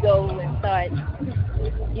 before we go and start,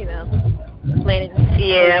 planning.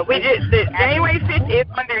 Yeah, the January 5th is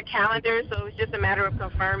on their calendar, so it's just a matter of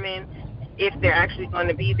confirming if they're actually going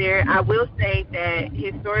to be there. I will say that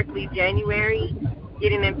historically, January,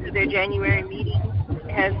 getting them to their January meeting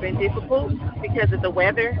has been difficult because of the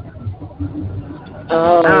weather.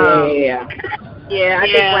 Yeah. Yeah, I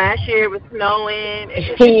think last year it was snowing.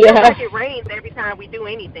 It feels like it rains every time we do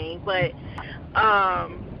anything, but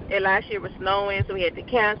and last year was snowing, so we had to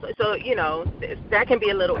cancel. So, that can be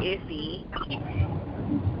a little iffy.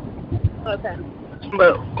 Okay.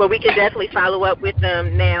 But we can definitely follow up with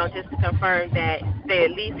them now just to confirm that they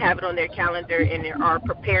at least have it on their calendar and they are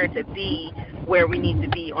prepared to be where we need to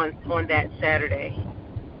be on that Saturday.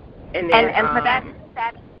 And for that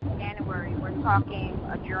Saturday in January, we're talking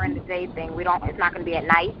a during the day thing. It's not going to be at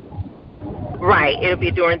night. Right. It'll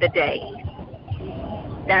be during the day.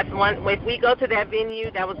 That's one. If we go to that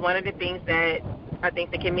venue, that was one of the things that I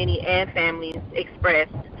think the committee and families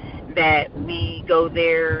expressed, that we go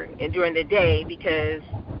there during the day because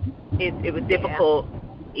it was difficult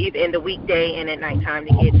either in the weekday and at nighttime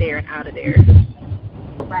to get there and out of there.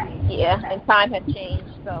 Right. Yeah, and time has changed,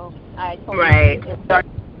 so I totally right.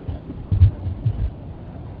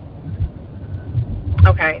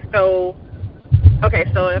 Okay, so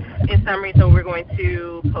if in summary, so we're going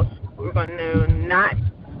to not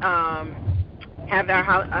have our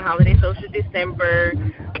a holiday social December.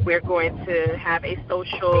 We're going to have a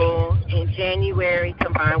social in January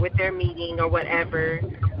combined with their meeting or whatever,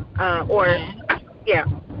 with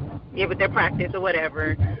their practice or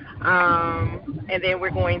whatever. And then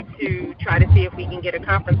we're going to try to see if we can get a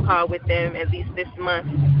conference call with them at least this month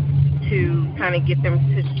to kind of get them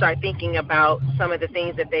to start thinking about some of the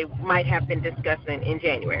things that they might have been discussing in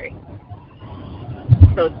January.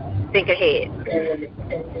 So think ahead.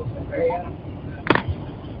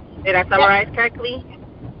 Did I summarize correctly?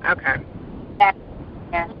 Okay. Yeah.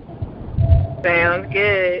 Sounds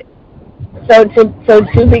good. So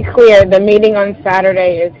to be clear, the meeting on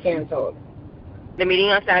Saturday is canceled. The meeting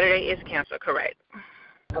on Saturday is canceled, correct.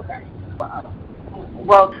 Okay.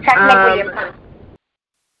 Well, technically in person.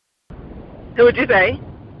 Who would you say?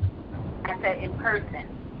 I said in person.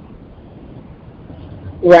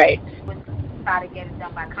 Right. Try to get it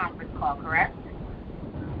done by conference call, correct?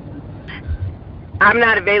 I'm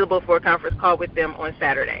not available for a conference call with them on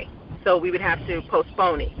Saturday, so we would have to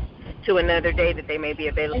postpone it to another day that they may be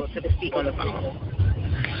available to speak on the phone.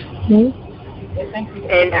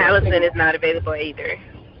 Mm-hmm. And Allison is not available either.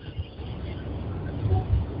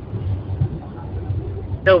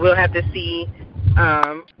 So we'll have to see,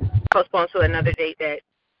 postpone to another date that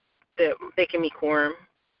they can meet quorum.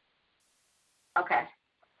 Okay.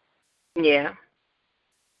 Yeah.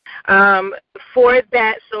 For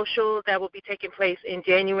that social that will be taking place in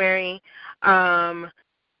January,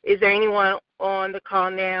 is there anyone on the call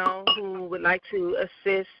now who would like to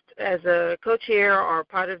assist as a co-chair or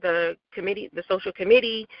part of the committee, the social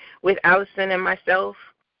committee, with Allison and myself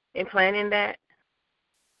in planning that?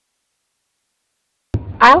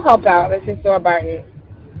 I'll help out. This is Sora Barton.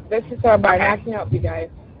 Okay. I can help you guys.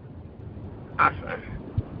 Awesome.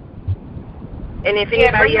 And if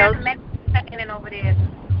anybody else, Second over there.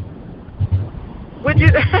 would you?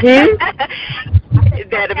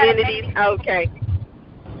 That amenities. Okay.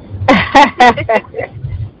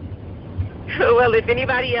 Well, if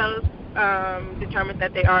anybody else determines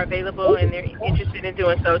that they are available and they're interested in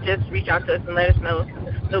doing so, just reach out to us and let us know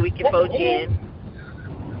so we can vote you in.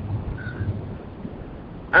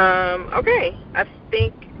 Okay, I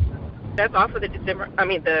think that's all for the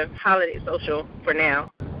the holiday social for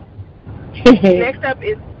now. Next up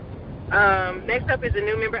is a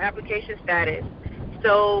new member application status.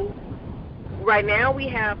 So right now we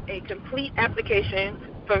have a complete application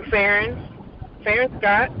from Farron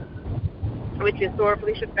Scott, which is Dora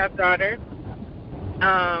Felicia Scott's daughter.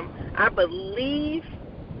 I believe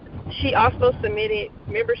she also submitted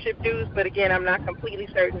membership dues, but again, I'm not completely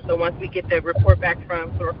certain. So once we get the report back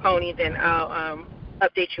from Coney, then I'll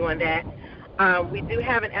update you on that. We do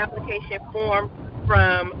have an application form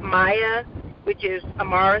from Maya, which is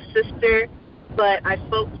Amara's sister, but I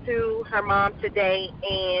spoke to her mom today,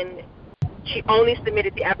 and she only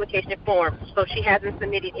submitted the application form, so she hasn't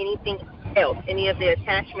submitted anything else, any of the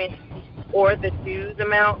attachments or the dues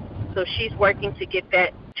amount. So she's working to get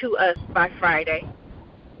that to us by Friday.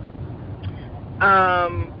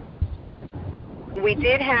 We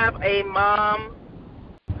did have a mom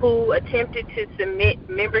who attempted to submit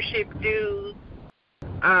membership dues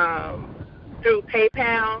through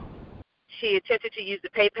PayPal. She attempted to use the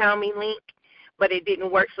PayPal me link, but it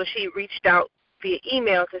didn't work, so she reached out via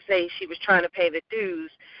email to say she was trying to pay the dues.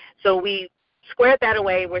 So we squared that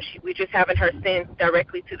away where we just having her send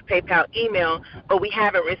directly to the PayPal email, but we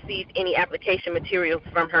haven't received any application materials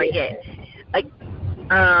from her yet.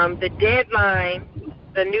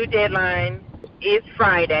 The new deadline is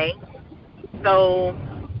Friday. So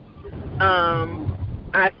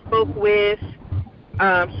I spoke with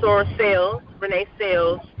Renee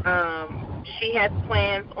Sales. She has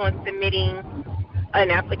plans on submitting an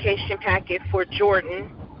application packet for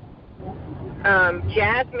Jordan.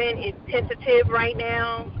 Jasmine is tentative right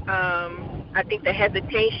now. I think the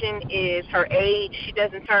hesitation is her age. She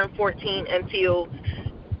doesn't turn 14 until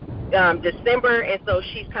December, and so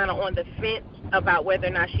she's kind of on the fence about whether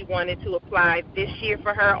or not she wanted to apply this year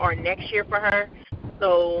for her or next year for her.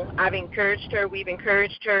 So we've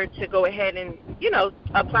encouraged her to go ahead and,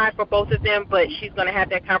 apply for both of them, but she's going to have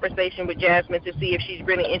that conversation with Jasmine to see if she's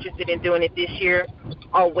really interested in doing it this year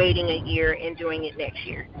or waiting a year and doing it next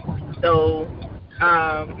year. So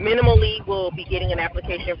minimally we'll be getting an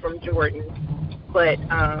application from Jordan, but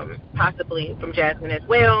possibly from Jasmine as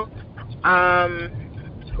well.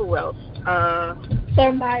 Who else?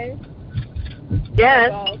 Sarah Myers.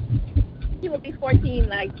 Yes. She will be 14,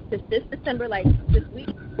 this December, this week,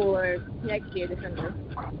 or next year, December?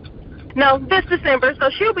 No, this December. So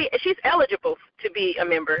she's eligible to be a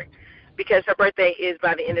member because her birthday is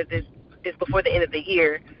before the end of the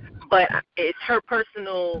year. But it's her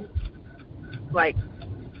personal like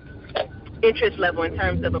interest level in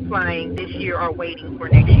terms of applying this year or waiting for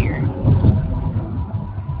next year.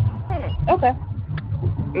 Okay.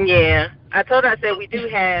 Yeah, I told her, I said we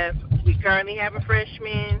currently have a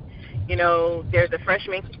freshman. You know, there's a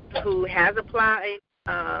freshman who has applied,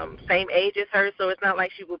 same age as her, so it's not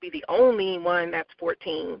like she will be the only one that's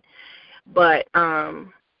 14. But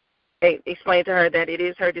explained to her that it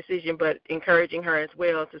is her decision, but encouraging her as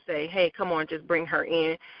well to say, hey, come on, just bring her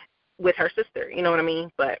in with her sister. You know what I mean?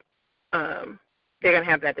 But they're going to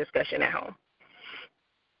have that discussion at home.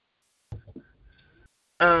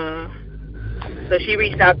 So she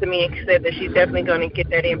reached out to me and said that she's definitely going to get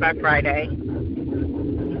that in by Friday.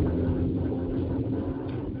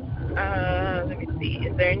 Let me see.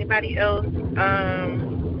 Is there anybody else?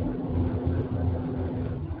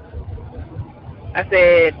 I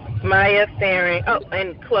said Maya, Farron,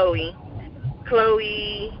 and Chloe.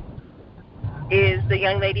 Chloe is the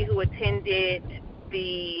young lady who attended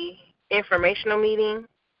the informational meeting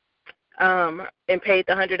and paid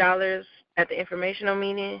the $100 at the informational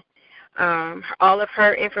meeting. All of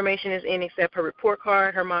her information is in except her report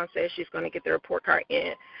card. Her mom says she's going to get the report card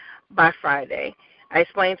in by Friday. I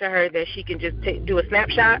explained to her that she can just do a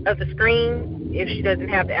snapshot of the screen if she doesn't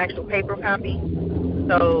have the actual paper copy.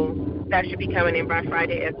 So that should be coming in by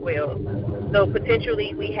Friday as well. So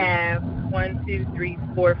potentially we have 5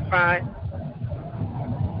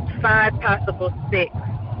 possible 6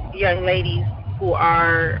 young ladies who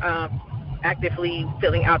are actively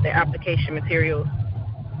filling out their application materials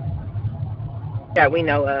that we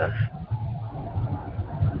know of.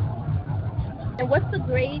 And what's the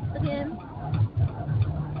grades again?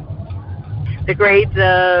 The grades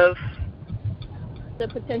of the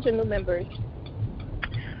potential new members?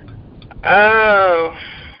 Oh,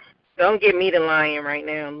 don't get me to lying right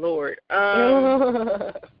now, Lord.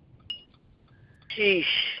 Sheesh.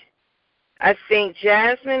 I think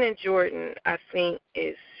Jasmine and Jordan, I think,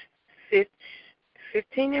 is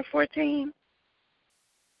 15 and 14.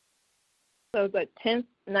 So it's like 10th,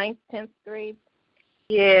 9th, 10th grade?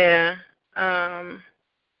 Yeah.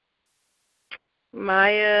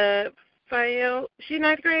 Maya Fayo, she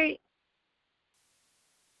 9th grade?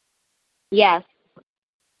 Yes.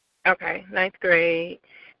 Okay, 9th grade.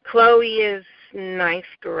 Chloe is 9th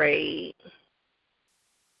grade.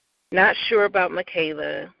 Not sure about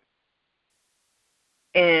Michaela.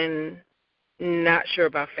 And not sure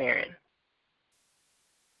about Farron.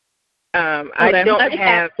 I don't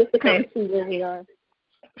have just to kind of see where we are.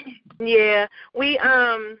 Yeah, we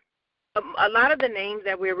a lot of the names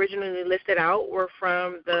that we originally listed out were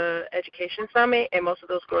from the Education Summit, and most of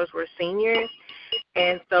those girls were seniors.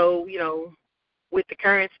 And so, you know, with the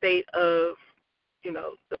current state of, you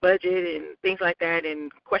know, the budget and things like that,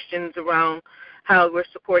 and questions around how we're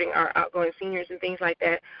supporting our outgoing seniors and things like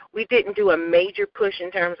that, we didn't do a major push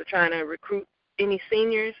in terms of trying to recruit any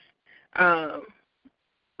seniors.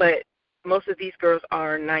 But most of these girls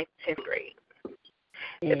are 9th, 10th grade.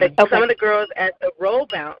 Some of the girls at the roll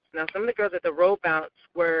bounce,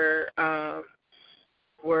 were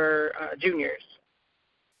juniors.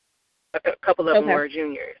 A couple of them were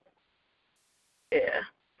juniors. Yeah.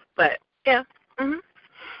 But yeah. Mhm.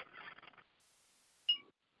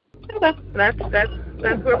 Okay.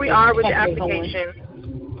 That's where we are with the application.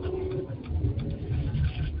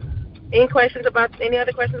 Any other questions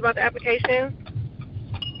about the application?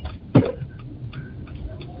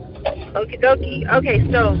 Okie dokie. Okay,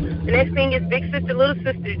 so the next thing is Big Sister, Little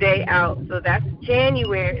Sister Day out. So that's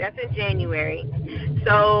January. That's in January.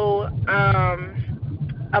 So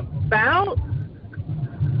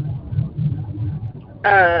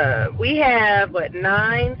we have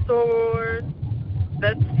 9 sorors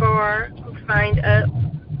thus far who signed up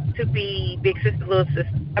to be Big Sister,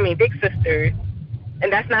 Big Sisters,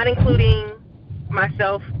 and that's not including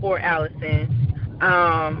myself or Allison.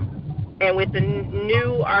 And with the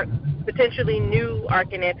potentially new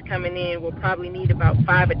Archonettes coming in, we'll probably need about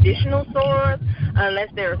 5 additional sorors, unless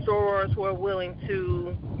there are sorors who are willing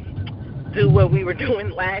to do what we were doing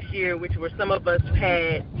last year, which were some of us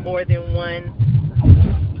had more than one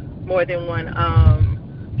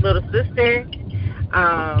little sister.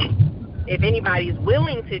 If anybody is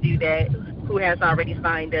willing to do that, who has already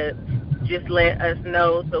signed up, just let us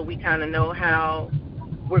know so we kind of know how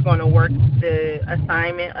we're going to work the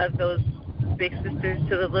assignment of those big sisters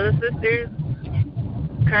to the little sisters.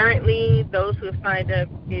 Currently, those who have signed up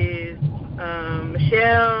is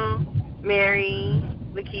Michelle, Mary,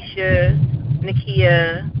 Lakeisha,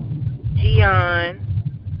 Nakia, Gian,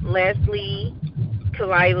 Leslie,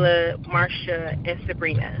 Kalila, Marsha, and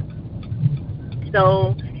Sabrina.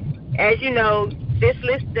 So, as you know, this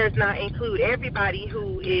list does not include everybody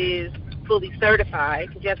who is fully certified,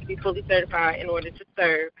 because you have to be fully certified in order to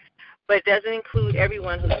serve. But it doesn't include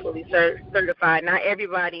everyone who's fully certified. Not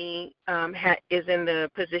everybody is in the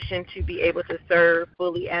position to be able to serve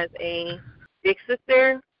fully as a big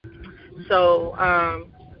sister. So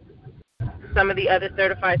some of the other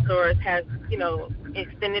certified sorors have,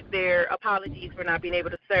 extended their apologies for not being able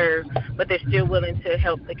to serve, but they're still willing to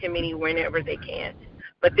help the committee whenever they can.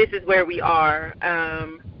 But this is where we are.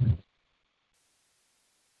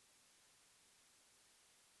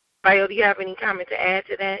 Viola, do you have any comment to add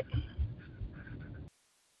to that?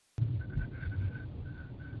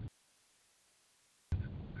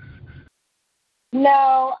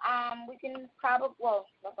 No, we can probably, well,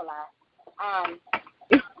 that's a lie.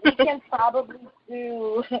 We can probably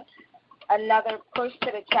do another push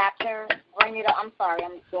to the chapter, bring it up. I'm sorry,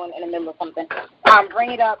 I'm doing in the middle of something.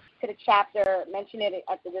 Bring it up to the chapter, mention it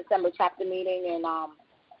at the December chapter meeting, and,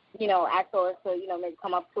 ask us to, maybe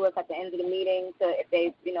come up to us at the end of the meeting to, if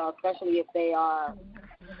they, especially if they are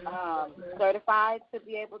certified to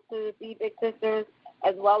be able to be big sisters,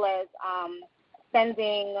 as well as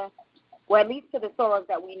sending, well, at least to the sorors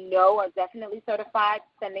that we know are definitely certified,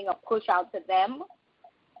 sending a push out to them.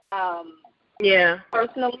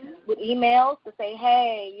 Personally, with emails to say,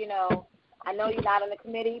 hey, I know you're not on the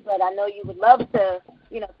committee, but I know you would love to,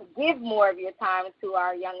 to give more of your time to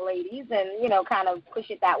our young ladies and, kind of push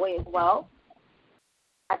it that way as well.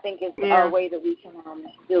 I think it's a way that we can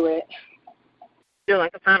do it. Do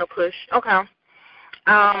like a final push. Okay.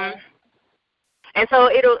 And so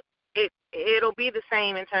it'll be the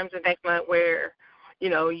same in terms of next month where,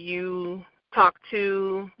 you talk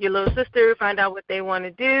to your little sister, find out what they want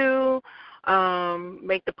to do,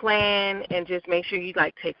 make the plan, and just make sure you,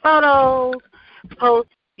 take photos, post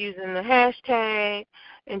using the hashtag,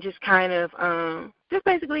 and just kind of just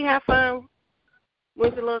basically have fun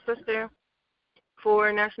with your little sister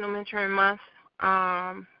for National Mentoring Month.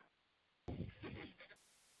 I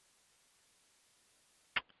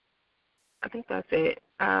think that's it.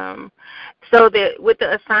 So that with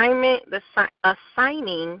the assignment,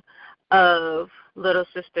 assigning of little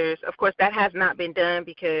sisters, of course, that has not been done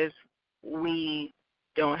because we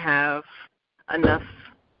don't have enough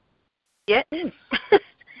yet.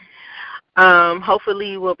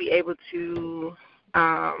 Hopefully, we'll be able to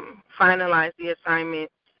finalize the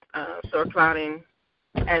assignment. So Claudine,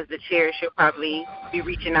 as the chair, she'll probably be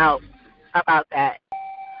reaching out about that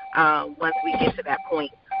once we get to that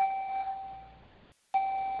point.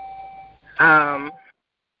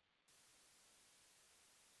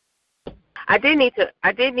 I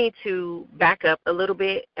did need to back up a little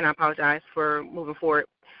bit, and I apologize for moving forward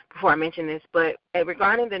before I mention this. But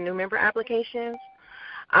regarding the new member applications,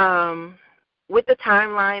 with the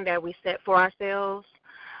timeline that we set for ourselves,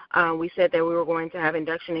 we said that we were going to have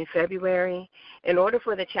induction in February. In order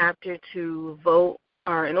for the chapter to vote,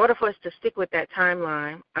 or in order for us to stick with that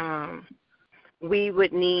timeline, we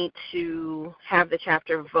would need to have the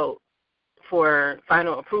chapter vote for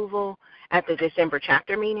final approval at the December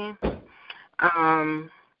chapter meeting.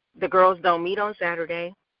 The girls don't meet on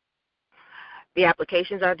Saturday. The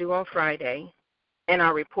applications are due on Friday, and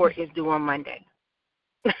our report is due on Monday.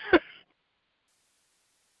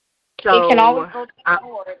 So you can always go to the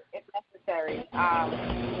board if necessary.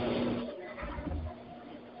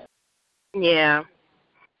 Yeah.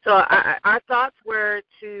 So our thoughts were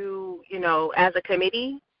to, as a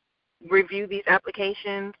committee, review these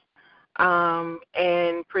applications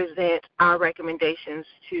and present our recommendations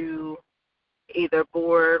to either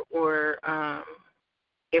board or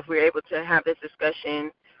if we're able to have this discussion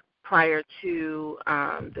prior to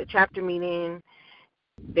the chapter meeting,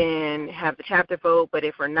 then have the chapter vote, but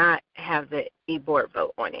if we're not, have the e-board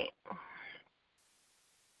vote on it.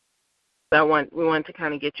 So we want to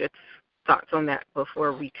kind of get your thoughts on that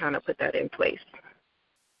before we kind of put that in place.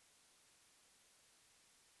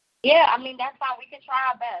 Yeah, that's fine. We can try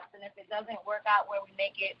our best, and if it doesn't work out where we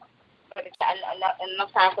make it for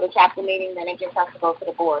enough time for the chapter meeting, then it gets us to go to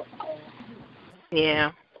the board.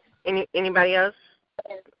 Yeah. Anybody else?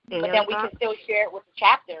 But then we can still share it with the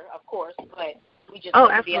chapter, of course, but we just need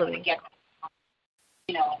to be able to get,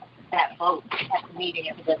 that vote at the meeting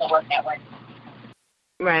if it doesn't work that way.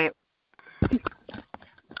 Right.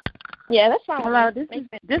 Yeah, that's fine. Hello, this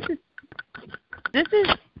is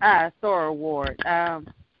Sora Ward.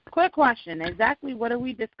 Quick question. Exactly what are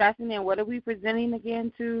we discussing and what are we presenting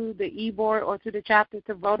again to the e-board or to the chapter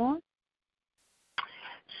to vote on?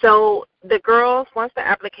 So the girls, once the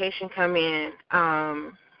application come in,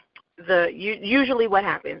 usually what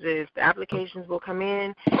happens is the applications will come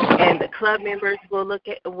in and the club members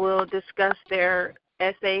will discuss their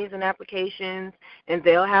essays and applications, and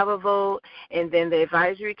they'll have a vote. And then the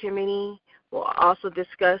advisory committee will also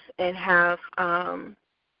discuss and have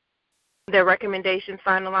their recommendations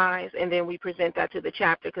finalized, and then we present that to the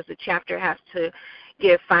chapter because the chapter has to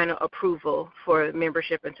give final approval for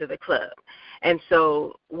membership into the club. And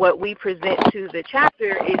so what we present to the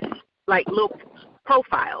chapter is like little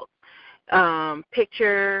profiles,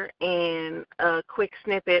 picture and a quick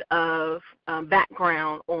snippet of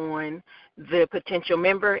background on the potential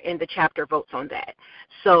member, and the chapter votes on that.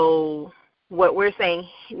 So what we're saying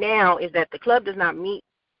now is that the club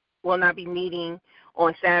will not be meeting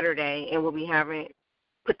on Saturday, and we'll be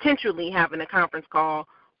potentially having a conference call.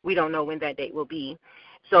 We don't know when that date will be.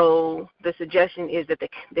 So the suggestion is that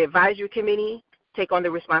the advisory committee take on the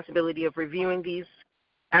responsibility of reviewing these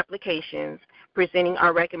applications, presenting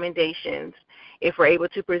our recommendations. If we're able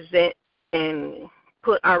to present and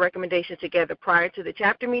put our recommendations together prior to the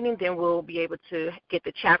chapter meeting, then we'll be able to get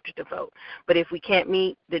the chapter to vote. But if we can't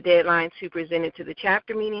meet the deadline to present it to the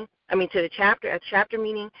chapter meeting, to the chapter at the chapter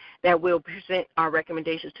meeting, that we'll present our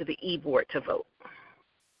recommendations to the e-board to vote.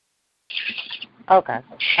 Okay.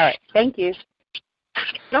 All right. Thank you.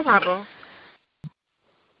 No problem.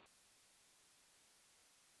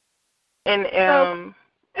 And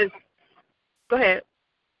go ahead.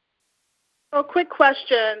 So, quick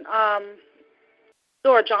question,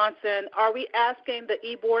 Dora Johnson. Are we asking the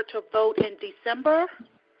e-board to vote in December?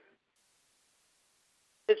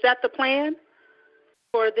 Is that the plan,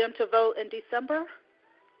 for them to vote in December?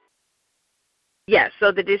 Yes.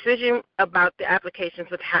 So the decision about the applications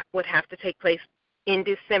would have to take place in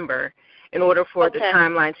December in order for the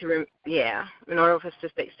timeline to in order for us to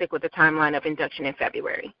stick with the timeline of induction in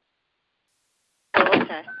February. Oh,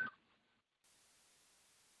 okay.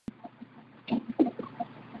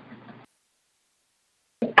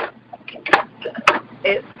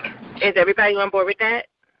 Is everybody on board with that?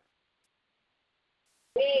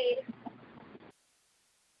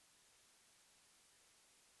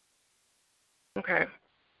 Okay.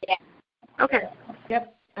 Yeah. Okay.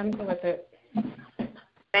 Yep, I'm good with it.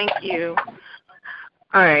 Thank you.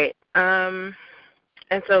 All right. And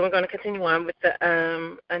so we're going to continue on with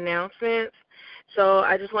the announcements. So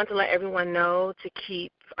I just want to let everyone know to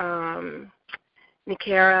keep Nikera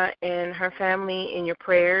and her family in your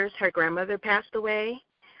prayers. Her grandmother passed away,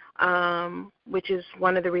 which is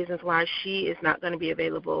one of the reasons why she is not going to be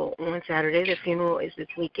available on Saturday. The funeral is this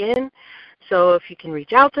weekend. So if you can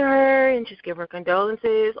reach out to her and just give her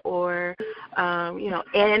condolences, or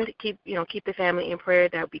and keep the family in prayer,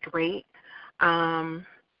 that would be great.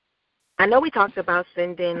 I know we talked about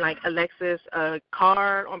sending like Alexis a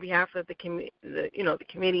card on behalf of the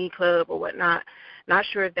committee, club, or whatnot. Not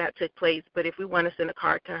sure if that took place, but if we want to send a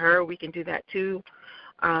card to her, we can do that too.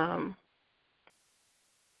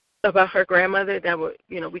 About her grandmother, that would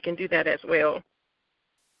we can do that as well.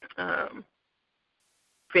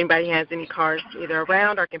 If anybody has any cards either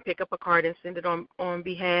around, or can pick up a card and send it on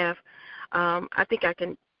behalf, I think I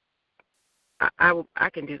can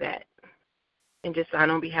do that and just sign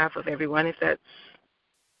on behalf of everyone, if that's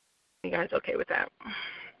you guys okay with that.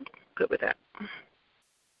 Good with that.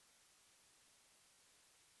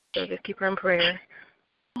 So just keep her in prayer.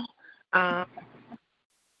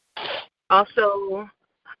 Also,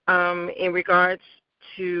 in regards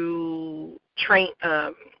to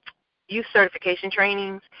youth certification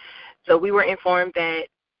trainings, so we were informed that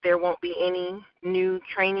there won't be any new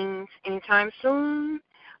trainings anytime soon.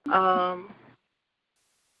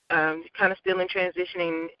 Kind of still in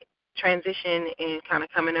transition and kind of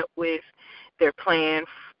coming up with their plan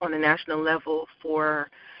on a national level for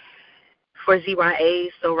ZYA.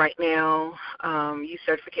 So right now, youth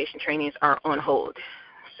certification trainings are on hold.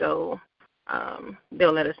 So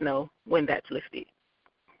they'll let us know when that's lifted.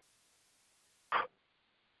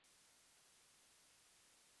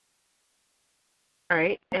 All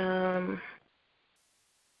right. And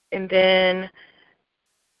then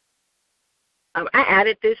I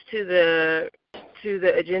added this to the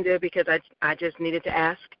agenda because I just needed to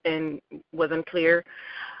ask and was unclear.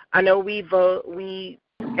 I know we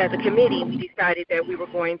as a committee, we decided that we were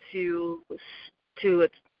going to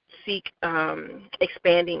seek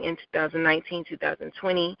expanding in 2019,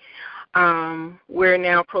 2020. We're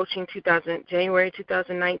now approaching January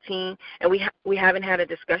 2019, and we haven't had a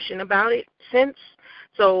discussion about it since.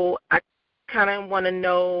 So I kind of want to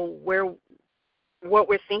know what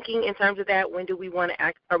we're thinking in terms of that. When do we want to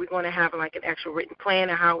act? Are we going to have like an actual written plan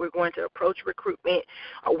of how we're going to approach recruitment?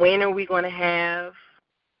 Or when are we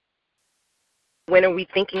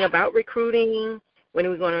thinking about recruiting? When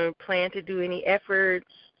are we going to plan to do any efforts?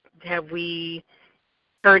 Have we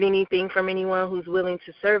heard anything from anyone who's willing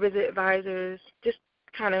to serve as advisors? Just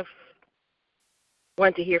kind of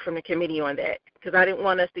wanted to hear from the committee on that, because I didn't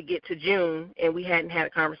want us to get to June and we hadn't had a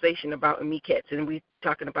conversation about MECATs, and we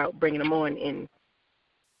talking about bringing them on in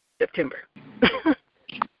September.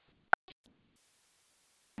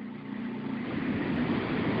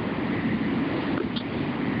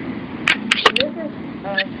 This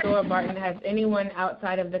is Dora Barton. Has anyone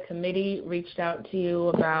outside of the committee reached out to you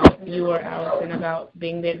about you or Allison about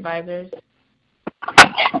being the advisors?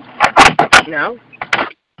 No.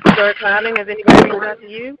 Dora Clouding, has anybody reached out to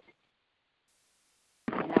you?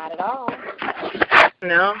 Not at all.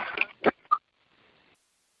 No.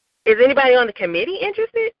 Is anybody on the committee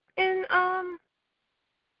interested in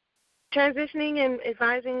transitioning and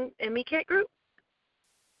advising a MECAT group?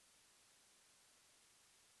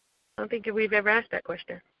 I don't think we've ever asked that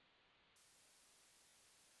question.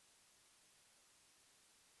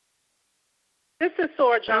 This is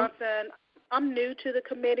Sora Johnson. I'm new to the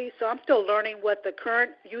committee, so I'm still learning what the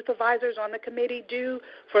current youth advisors on the committee do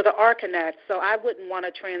for the Archonette. So I wouldn't want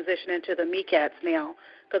to transition into the MECATs now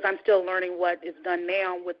because I'm still learning what is done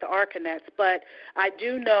now with the Archonettes. But I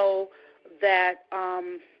do know that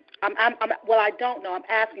I don't know. I'm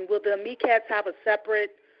asking, will the MECATs have a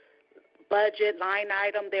separate budget line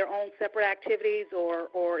item, their own separate activities,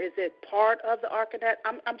 or is it part of the Archonette?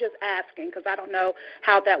 I'm just asking because I don't know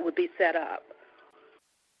how that would be set up.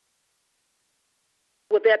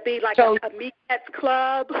 Would that be like a MECATs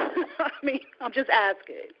club? I mean, I'm just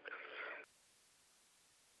asking.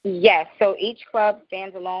 Yes, so each club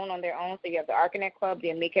stands alone on their own. So you have the Archonette Club, the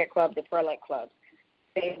MECAT Club, the Perlite Club.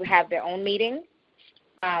 They have their own meetings.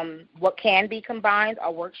 What can be combined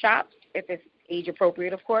are workshops, if it's age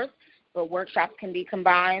appropriate, of course. But workshops can be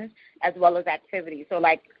combined as well as activities. So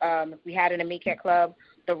like if we had in a MECAT Club,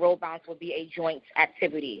 the roll bounce would be a joint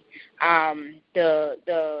activity. The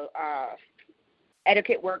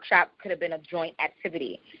etiquette workshop could have been a joint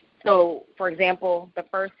activity. So, for example, the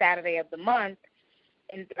first Saturday of the month,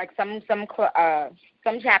 and like some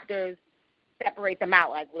chapters separate them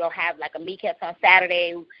out. Like we'll have like a MECAT on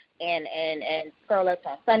Saturday and Perlites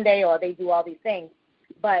on Sunday, or they do all these things.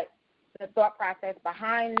 But the thought process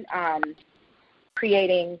behind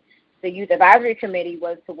creating the Youth Advisory Committee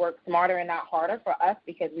was to work smarter and not harder for us,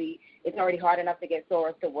 because it's already hard enough to get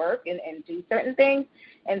SORAs to work and do certain things.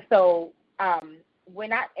 And so we're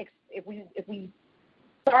not, if we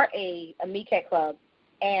start a MECAT club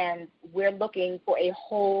and we're looking for a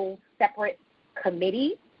whole separate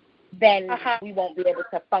committee, then we won't be able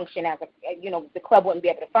to function as the club wouldn't be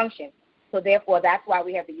able to function. So therefore, that's why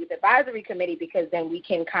we have the Youth Advisory Committee, because then we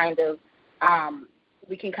can kind of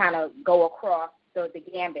go across the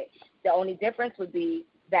gambit. The only difference would be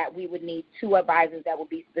that we would need two advisors that would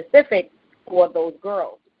be specific for those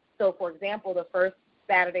girls. So, for example, the first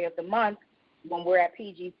Saturday of the month, when we're at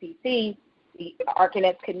PGCC, the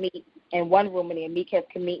Archonettes can meet in one room and the MECATs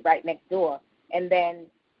can meet right next door. And then,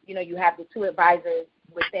 you have the two advisors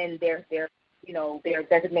within their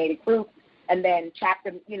designated group. And then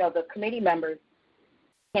the committee members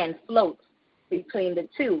can float between the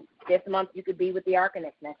two. This month you could be with the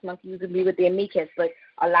Archonettes. Next month you could be with the MECATs, but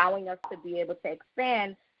allowing us to be able to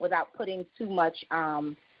expand without putting too much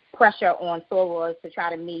pressure on sorors to try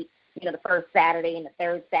to meet, the first Saturday and the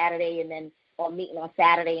third Saturday, and then or meeting on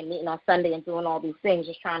Saturday and meeting on Sunday and doing all these things,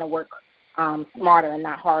 just trying to work smarter and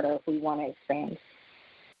not harder if we want to expand.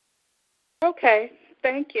 Okay,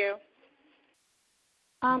 thank you.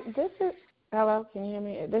 Hello, can you hear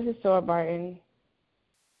me? This is Sora Barton.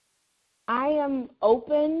 I am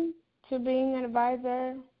open to being an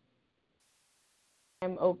advisor.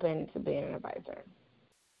 I'm open to being an advisor.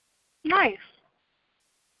 Nice.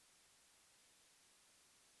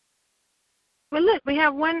 Well, look, we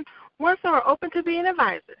have one Sora open to be an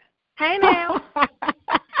advisor. Hey now.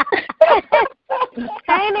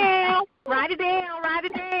 Hey now. Write it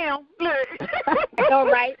down. Look. All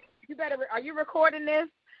right. You better. Are you recording this?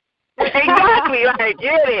 Exactly. Like,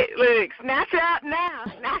 get it. Look, snatch up now.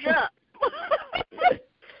 Snatch up.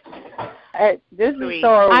 This is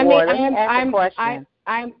Sora Ward. Let me ask a question.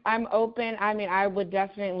 I'm open. I mean, I would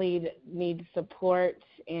definitely need support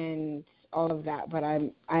and all of that, but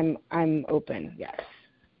I'm open. Yes.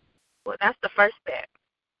 Well, that's the first step.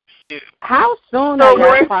 Shoot. How soon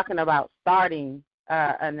are you talking about starting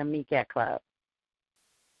an MECAT club?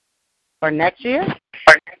 For next year?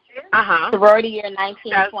 Sorority year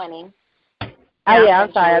 1920. Oh, yeah,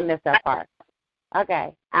 I'm sorry, I missed that part.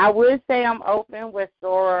 Okay. I would say I'm open with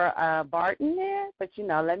Sora Barton there, but,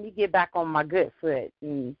 let me get back on my good foot.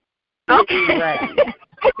 And okay.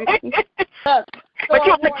 But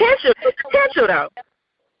your potential, though.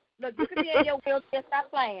 Look, you can be in your wheelchair. Stop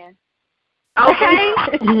playing. Okay.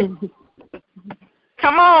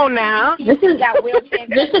 Come on now. This is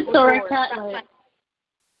Sorry, Cutler.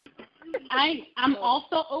 I'm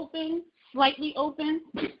also open, slightly open.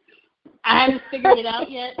 I haven't figured it out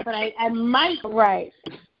yet, but I might. Right.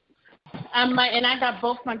 I might, and I got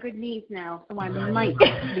both my good knees now, so I might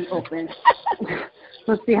be open.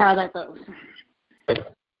 Let's see how that goes.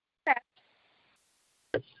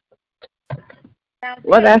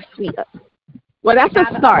 Well, that's sweet. Well, that's a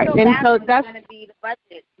start, and so that's going to be the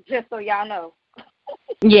budget. Just so y'all know.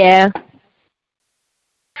 yeah.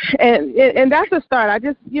 And that's a start. I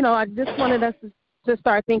just wanted us to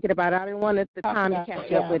start thinking about it. I didn't want it the time to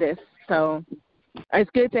catch up with us. So it's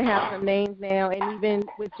good to have some names now, and even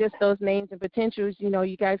with just those names and potentials,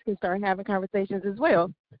 you guys can start having conversations as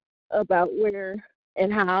well about where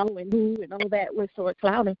and how and who and all that with Sword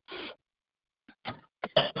Clouding.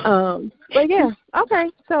 But yeah, okay.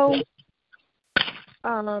 So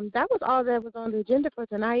that was all that was on the agenda for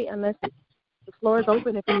tonight, unless the floor is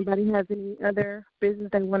open if anybody has any other business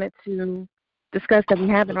they wanted to discuss that we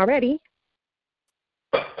haven't already.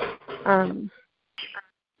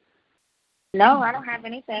 No, I don't have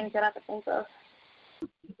anything that I can think of.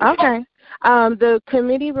 Okay. The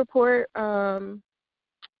committee report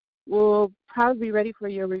will probably be ready for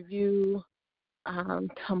your review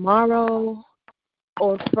tomorrow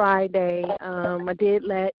or Friday. I did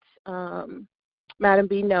let Madam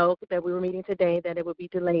B know that we were meeting today, that it would be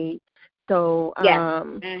delayed. So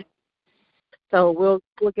so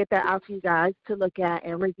we'll get that out to you guys to look at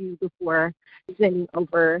and review before sending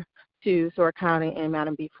over to Sword County and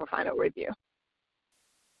Madam B for final review.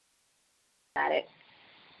 Got it.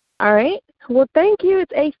 All right. Well, thank you.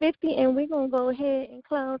 It's 8:50, and we're going to go ahead and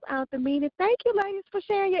close out the meeting. Thank you, ladies, for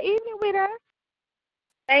sharing your evening with us.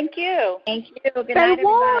 Thank you. Thank you. Good Stay night,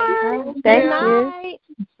 warm. everybody. Good night.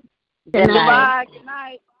 Good night. Good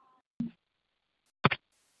night.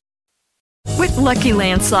 With Lucky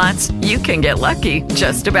Land Slots, you can get lucky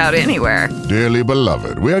just about anywhere. Dearly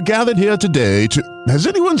beloved, we are gathered here today to... Has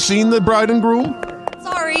anyone seen the bride and groom?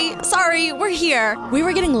 Sorry, we're here. We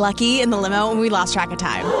were getting lucky in the limo and we lost track of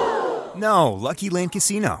time. No, Lucky Land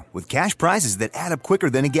Casino, with cash prizes that add up quicker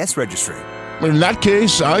than a guest registry. In that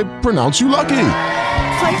case, I pronounce you lucky.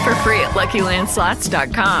 Play for free at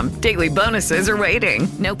LuckyLandSlots.com. Daily bonuses are waiting.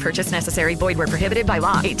 No purchase necessary. Void where prohibited by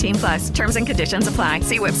law. 18+. Terms and conditions apply.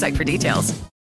 See website for details.